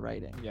people's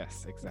writing.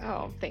 Yes, exactly.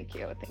 Oh, thank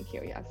you.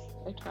 Yes,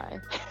 I try.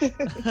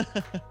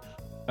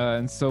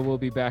 And so we'll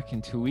be back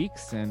in 2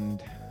 weeks, and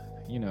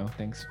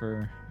thanks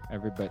for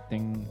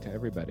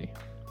everybody.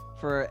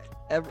 For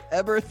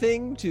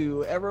everything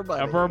to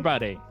everybody.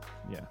 Everybody.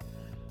 Yeah.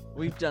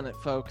 We've done it,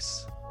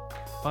 folks.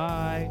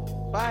 Bye.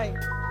 Bye.